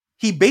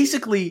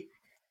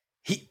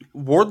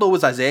 Wardlow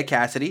was Isaiah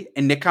Cassidy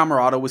and Nick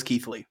Camarado was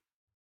Keith Lee.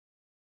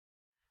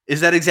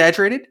 Is that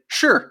exaggerated?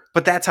 Sure,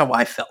 but that's how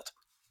I felt.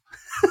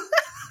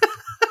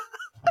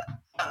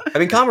 I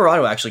mean,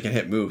 Camarado actually can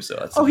hit moves, though.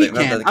 That's the He thing.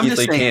 Not can. that I'm Keith just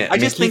Lee saying. can't. I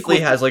mean, just Keith think Lee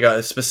with- has like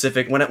a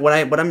specific. When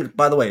I'm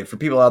by the way, for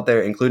people out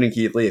there, including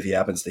Keith Lee, if he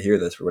happens to hear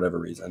this for whatever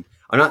reason,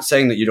 I'm not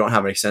saying that you don't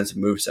have an extensive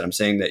moveset. I'm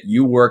saying that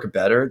you work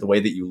better the way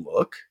that you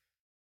look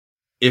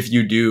if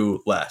you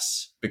do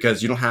less,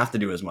 because you don't have to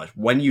do as much.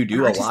 When you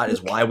do I a just lot is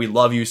think- why we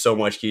love you so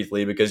much, Keith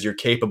Lee, because you're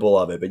capable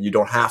of it, but you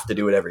don't have to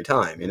do it every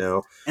time. You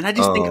know. And I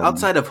just think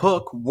outside of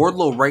Hook,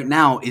 Wardlow right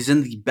now is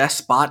in the best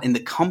spot in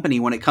the company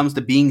when it comes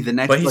to being the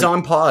next. But he's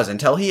on pause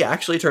until he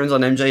actually turns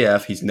on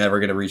MJF. He's never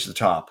going to reach the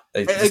top.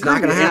 It's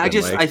not going to happen.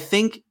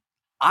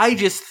 I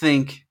just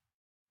think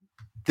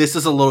this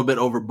is a little bit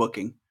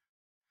overbooking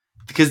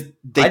because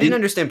I didn't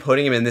understand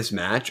putting him in this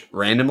match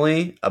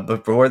randomly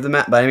before the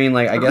match. But I mean,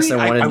 like, I guess I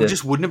wanted to.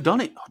 just wouldn't have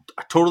done it.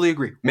 I totally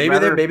agree. Maybe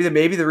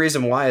the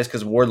reason why is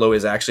because Wardlow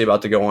is actually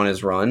about to go on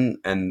his run,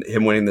 and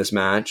him winning this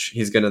match,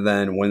 he's going to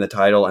then win the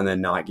title and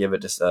then not give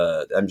it to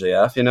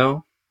MJF. You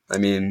know, I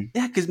mean,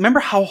 Yeah, because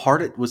remember how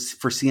hard it was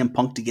for CM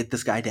Punk to get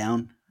this guy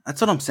down?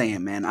 That's what I'm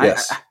saying, man.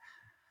 Yes.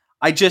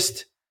 I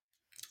just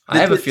I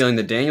have a feeling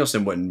that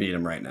Danielson wouldn't beat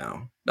him right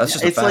now. That's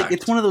just a it's fact. like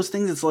it's one of those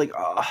things. It's like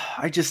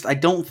I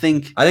don't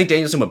think. I think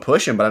Danielson would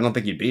push him, but I don't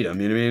think he'd beat him.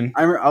 You know what I mean?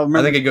 I remember,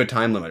 I think it'd go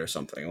time limit or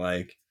something.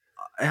 Like,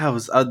 I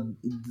was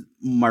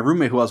my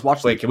roommate who I was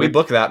watching. wait, can we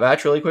book that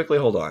match really quickly?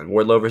 Hold on,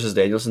 Wardlow versus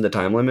Danielson, the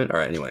time limit. All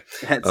right, anyway,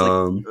 It's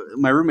like,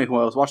 my roommate who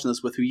I was watching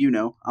this with, who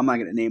I'm not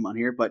going to name on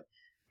here, but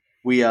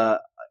we I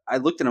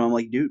looked at him. I'm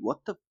like, dude,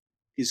 what the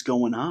is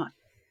going on?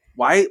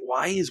 Why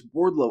is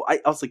Wardlow? I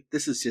was like,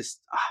 this is just.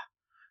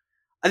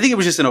 I think it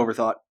was just an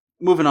overthought.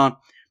 Moving on.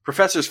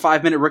 Professor's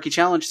 5-minute rookie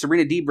challenge.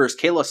 Serena Deeb versus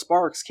Kayla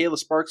Sparks. Kayla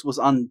Sparks was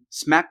on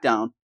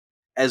SmackDown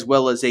as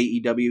well as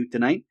AEW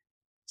tonight,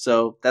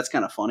 so that's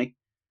kind of funny.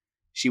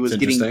 She was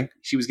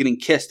getting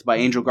kissed by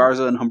Angel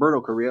Garza and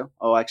Humberto Carrillo.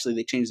 Oh, actually,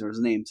 they changed their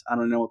names. I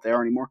don't know what they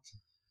are anymore.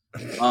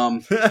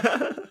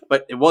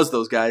 But it was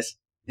those guys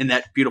in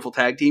that beautiful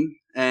tag team,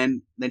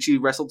 and then she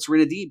wrestled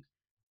Serena Deeb.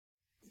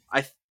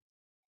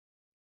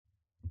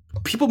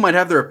 People might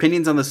have their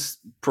opinions on this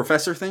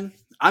Professor thing.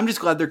 I'm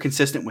just glad they're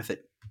consistent with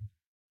it.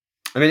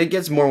 I mean, it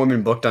gets more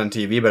women booked on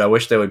TV, but I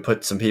wish they would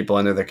put some people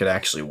in there that could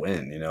actually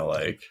win. You know,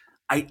 like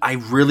I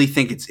really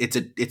think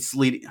it's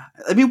leading.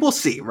 I mean, we'll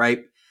see,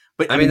 right?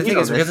 But I mean, the thing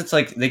is, because it's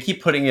like they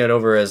keep putting it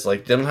over as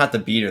like they don't have to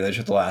beat her; they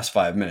just the last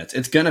 5 minutes.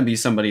 It's gonna be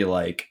somebody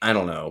like I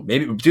don't know,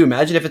 maybe. Dude,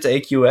 imagine if it's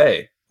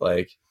AQA,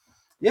 like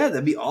yeah,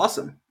 that'd be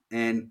awesome,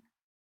 and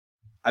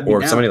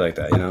or somebody like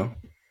that, you know.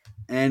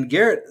 And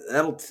Garrett,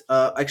 that'll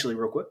actually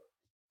real quick.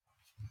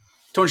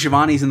 Tony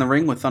Schiavone's in the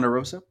ring with Thunder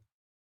Rosa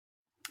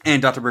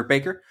and Dr. Britt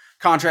Baker.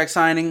 Contract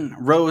signing.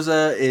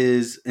 Rosa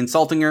is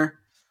insulting her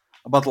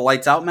about the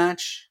lights out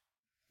match.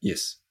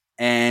 Yes.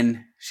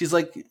 And she's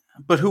like,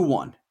 but who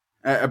won?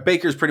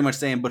 Baker's pretty much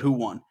saying, but who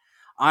won?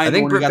 I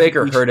think Britt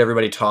Baker heard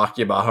everybody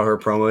talking about how her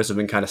promos have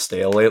been kind of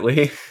stale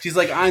lately. She's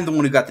like, I'm the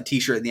one who got the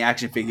t-shirt and the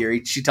action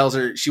figure. She tells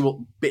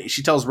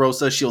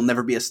Rosa she'll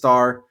never be a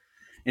star.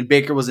 And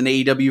Baker was in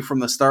AEW from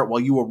the start while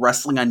you were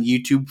wrestling on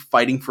YouTube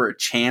fighting for a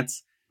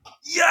chance.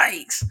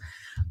 Yikes!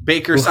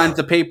 Baker signs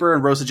the paper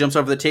and Rosa jumps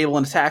over the table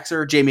and attacks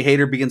her. Jamie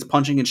Hayter begins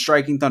punching and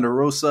striking Thunder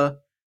Rosa.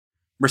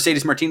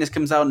 Mercedes Martinez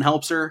comes out and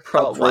helps her.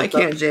 Why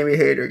can't Jamie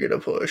Hayter get a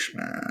push,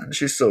 man?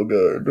 She's so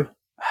good.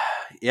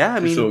 Yeah, I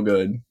mean, she's so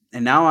good.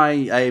 And now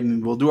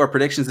we'll do our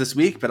predictions this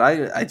week, but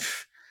I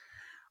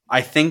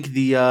think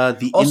the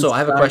also inside... I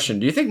have a question.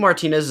 Do you think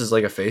Martinez is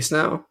like a face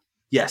now?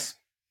 Yes.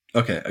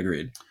 Okay,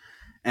 agreed.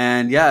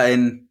 And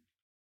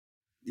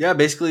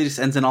basically just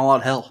ends in all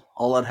out hell,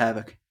 all out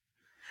havoc.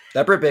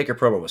 That Britt Baker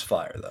promo was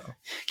fire, though.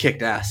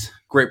 Kicked ass.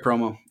 Great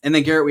promo. And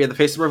then, Garrett, we had the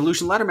Face of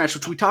Revolution ladder match,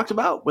 which we talked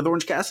about with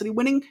Orange Cassidy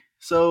winning.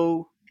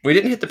 So we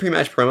didn't hit the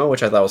pre-match promo,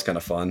 which I thought was kind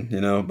of fun, you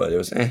know, but it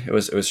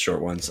was a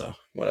short one, so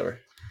whatever.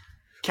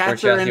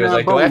 Orange Cassidy was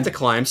like, do I have to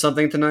climb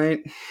something tonight?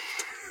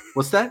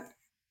 What's that?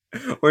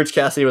 Orange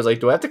Cassidy was like,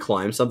 do I have to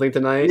climb something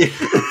tonight?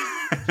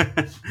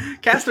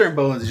 Caster and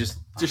Bowens is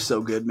just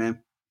so good,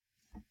 man.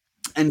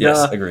 And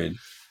yes, agreed.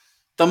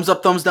 Thumbs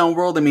up, thumbs down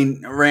world. I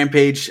mean,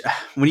 Rampage,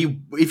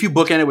 if you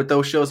bookend it with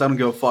those shows, I don't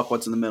give a fuck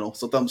what's in the middle.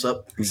 So thumbs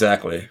up.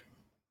 Exactly.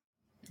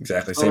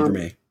 Same for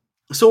me.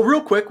 So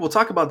real quick, we'll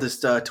talk about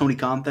this Tony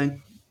Khan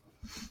thing.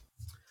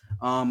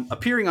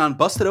 Appearing on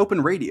Busted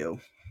Open Radio.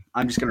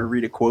 I'm just going to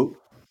read a quote.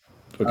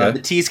 Okay.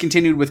 The tease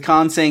continued with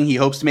Khan saying he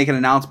hopes to make an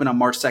announcement on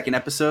March 2nd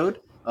episode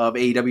of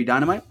AEW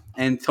Dynamite.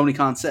 And Tony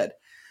Khan said,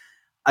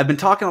 I've been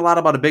talking a lot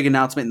about a big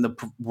announcement in the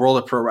world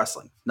of pro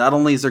wrestling. Not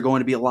only is there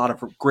going to be a lot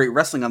of great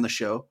wrestling on the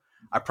show,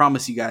 I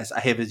promise you guys, I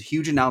have a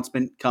huge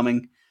announcement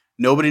coming.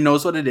 Nobody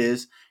knows what it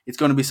is. It's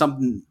going to be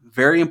something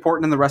very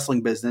important in the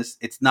wrestling business.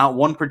 It's not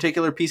one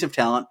particular piece of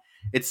talent.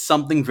 It's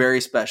something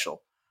very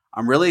special.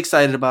 I'm really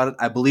excited about it.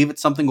 I believe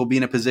it's something we'll be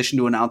in a position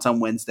to announce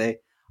on Wednesday.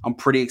 I'm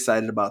pretty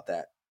excited about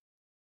that.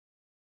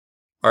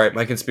 All right,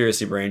 my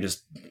conspiracy brain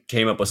just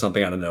came up with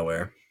something out of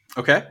nowhere.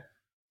 Okay.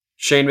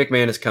 Shane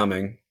McMahon is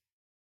coming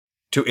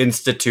to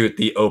institute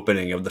the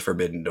opening of the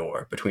Forbidden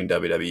Door between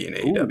WWE and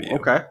AEW. Ooh,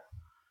 okay.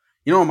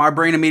 You know where my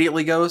brain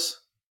immediately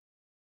goes?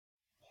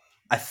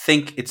 I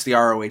think it's the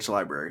ROH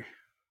library.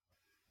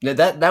 Yeah,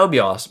 that would be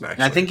awesome,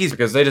 actually. And I think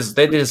because they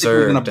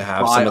deserve to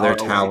have some of their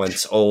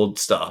talents, old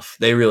stuff.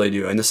 They really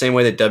do. In the same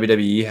way that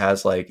WWE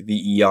has like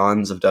the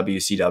eons of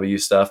WCW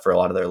stuff for a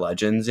lot of their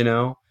legends, you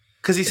know?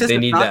 Because he says they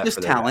it's need not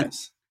just talent,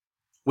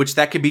 which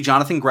that could be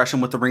Jonathan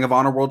Gresham with the Ring of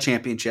Honor World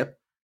Championship.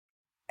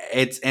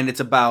 It's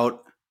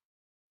about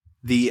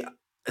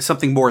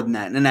something more than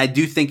that. And I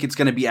do think it's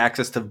going to be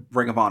access to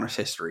Ring of Honor's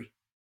history.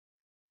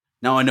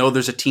 Now, I know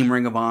there's a Team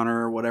Ring of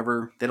Honor or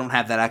whatever. They don't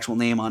have that actual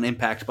name on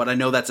Impact, but I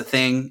know that's a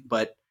thing.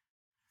 But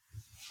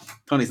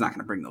Tony's not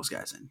going to bring those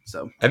guys in.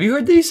 So, have you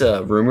heard these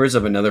rumors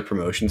of another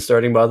promotion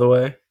starting, by the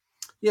way?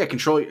 Yeah,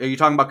 Control. Are you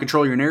talking about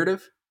Control Your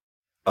Narrative?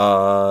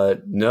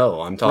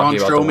 No, I'm talking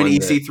about Braun Strowman,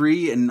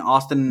 EC3, and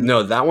Austin.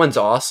 No, that one's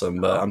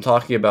awesome, but I'm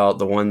talking about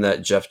the one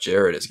that Jeff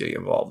Jarrett is getting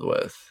involved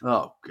with.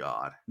 Oh,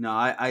 God. No,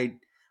 I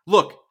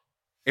look,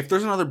 if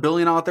there's another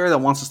billion out there that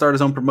wants to start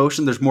his own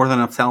promotion, there's more than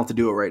enough talent to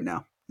do it right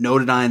now. No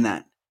denying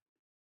that.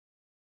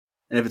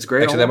 And if it's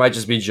great, Actually, that might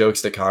just be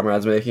jokes that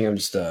Comrade's making. I'm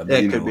just,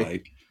 it could be.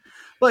 like,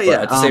 but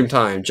yeah, at the same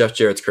time, Jeff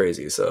Jarrett's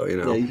crazy, so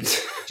Yeah,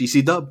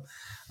 GC dub.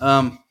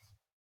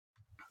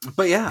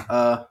 But yeah,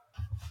 I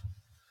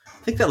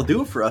think that'll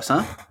do it for us,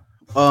 huh?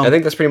 I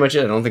think that's pretty much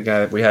it. I don't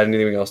think we had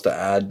anything else to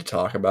add to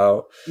talk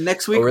about.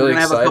 Next week, we're going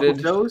to have a couple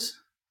shows.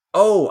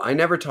 Oh, I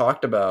never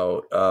talked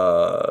about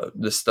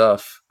this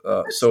stuff.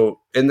 So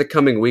in the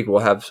coming week, we'll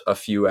have a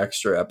few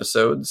extra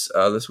episodes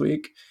this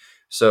week.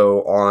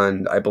 So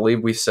I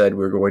believe we said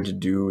we were going to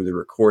do the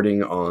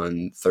recording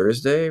on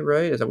Thursday,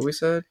 right? Is that what we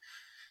said?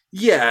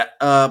 Yeah.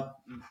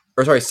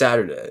 Or sorry,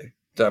 Saturday.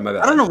 My bad.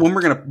 I don't know when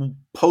we're going to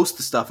post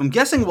the stuff. I'm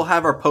guessing we'll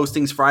have our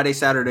postings Friday,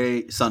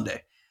 Saturday,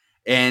 Sunday.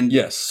 And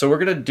yes, so we're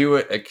going to do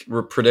it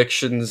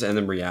predictions and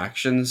then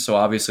reactions. So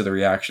obviously the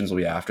reactions will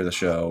be after the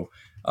show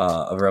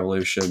of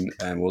Revolution,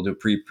 and we'll do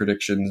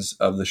pre-predictions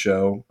of the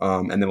show.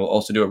 And then we'll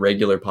also do a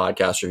regular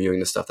podcast reviewing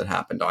the stuff that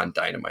happened on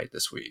Dynamite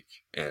this week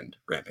and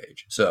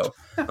Rampage. So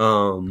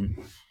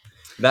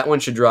that one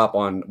should drop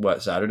on,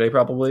 Saturday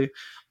probably?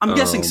 I'm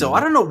guessing so.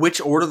 I don't know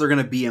which order they're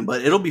going to be in,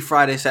 but it'll be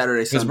Friday,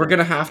 Saturday, Sunday. Because we're going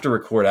to have to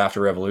record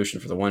after Revolution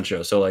for the one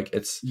show. So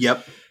it's...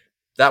 Yep.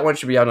 That one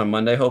should be out on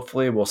Monday,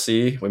 hopefully. We'll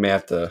see. We may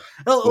have to...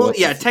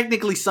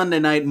 technically Sunday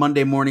night,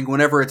 Monday morning,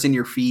 whenever it's in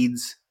your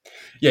feeds.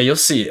 Yeah, you'll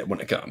see it when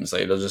it comes.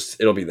 Like,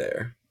 it'll be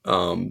there.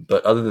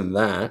 But other than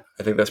that,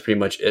 I think that's pretty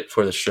much it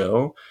for the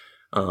show.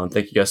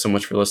 Thank you guys so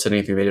much for listening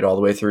if you made it all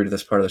the way through to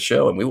this part of the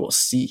show, and we will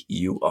see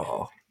you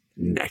all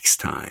next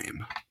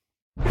time.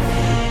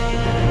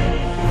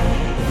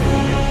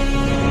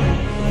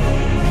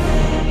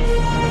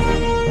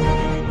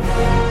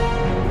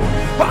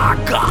 By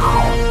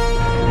God!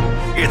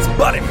 It's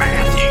Buddy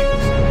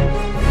Matthews!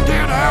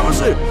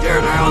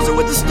 Darren Hauser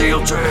with the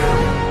steel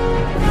trap!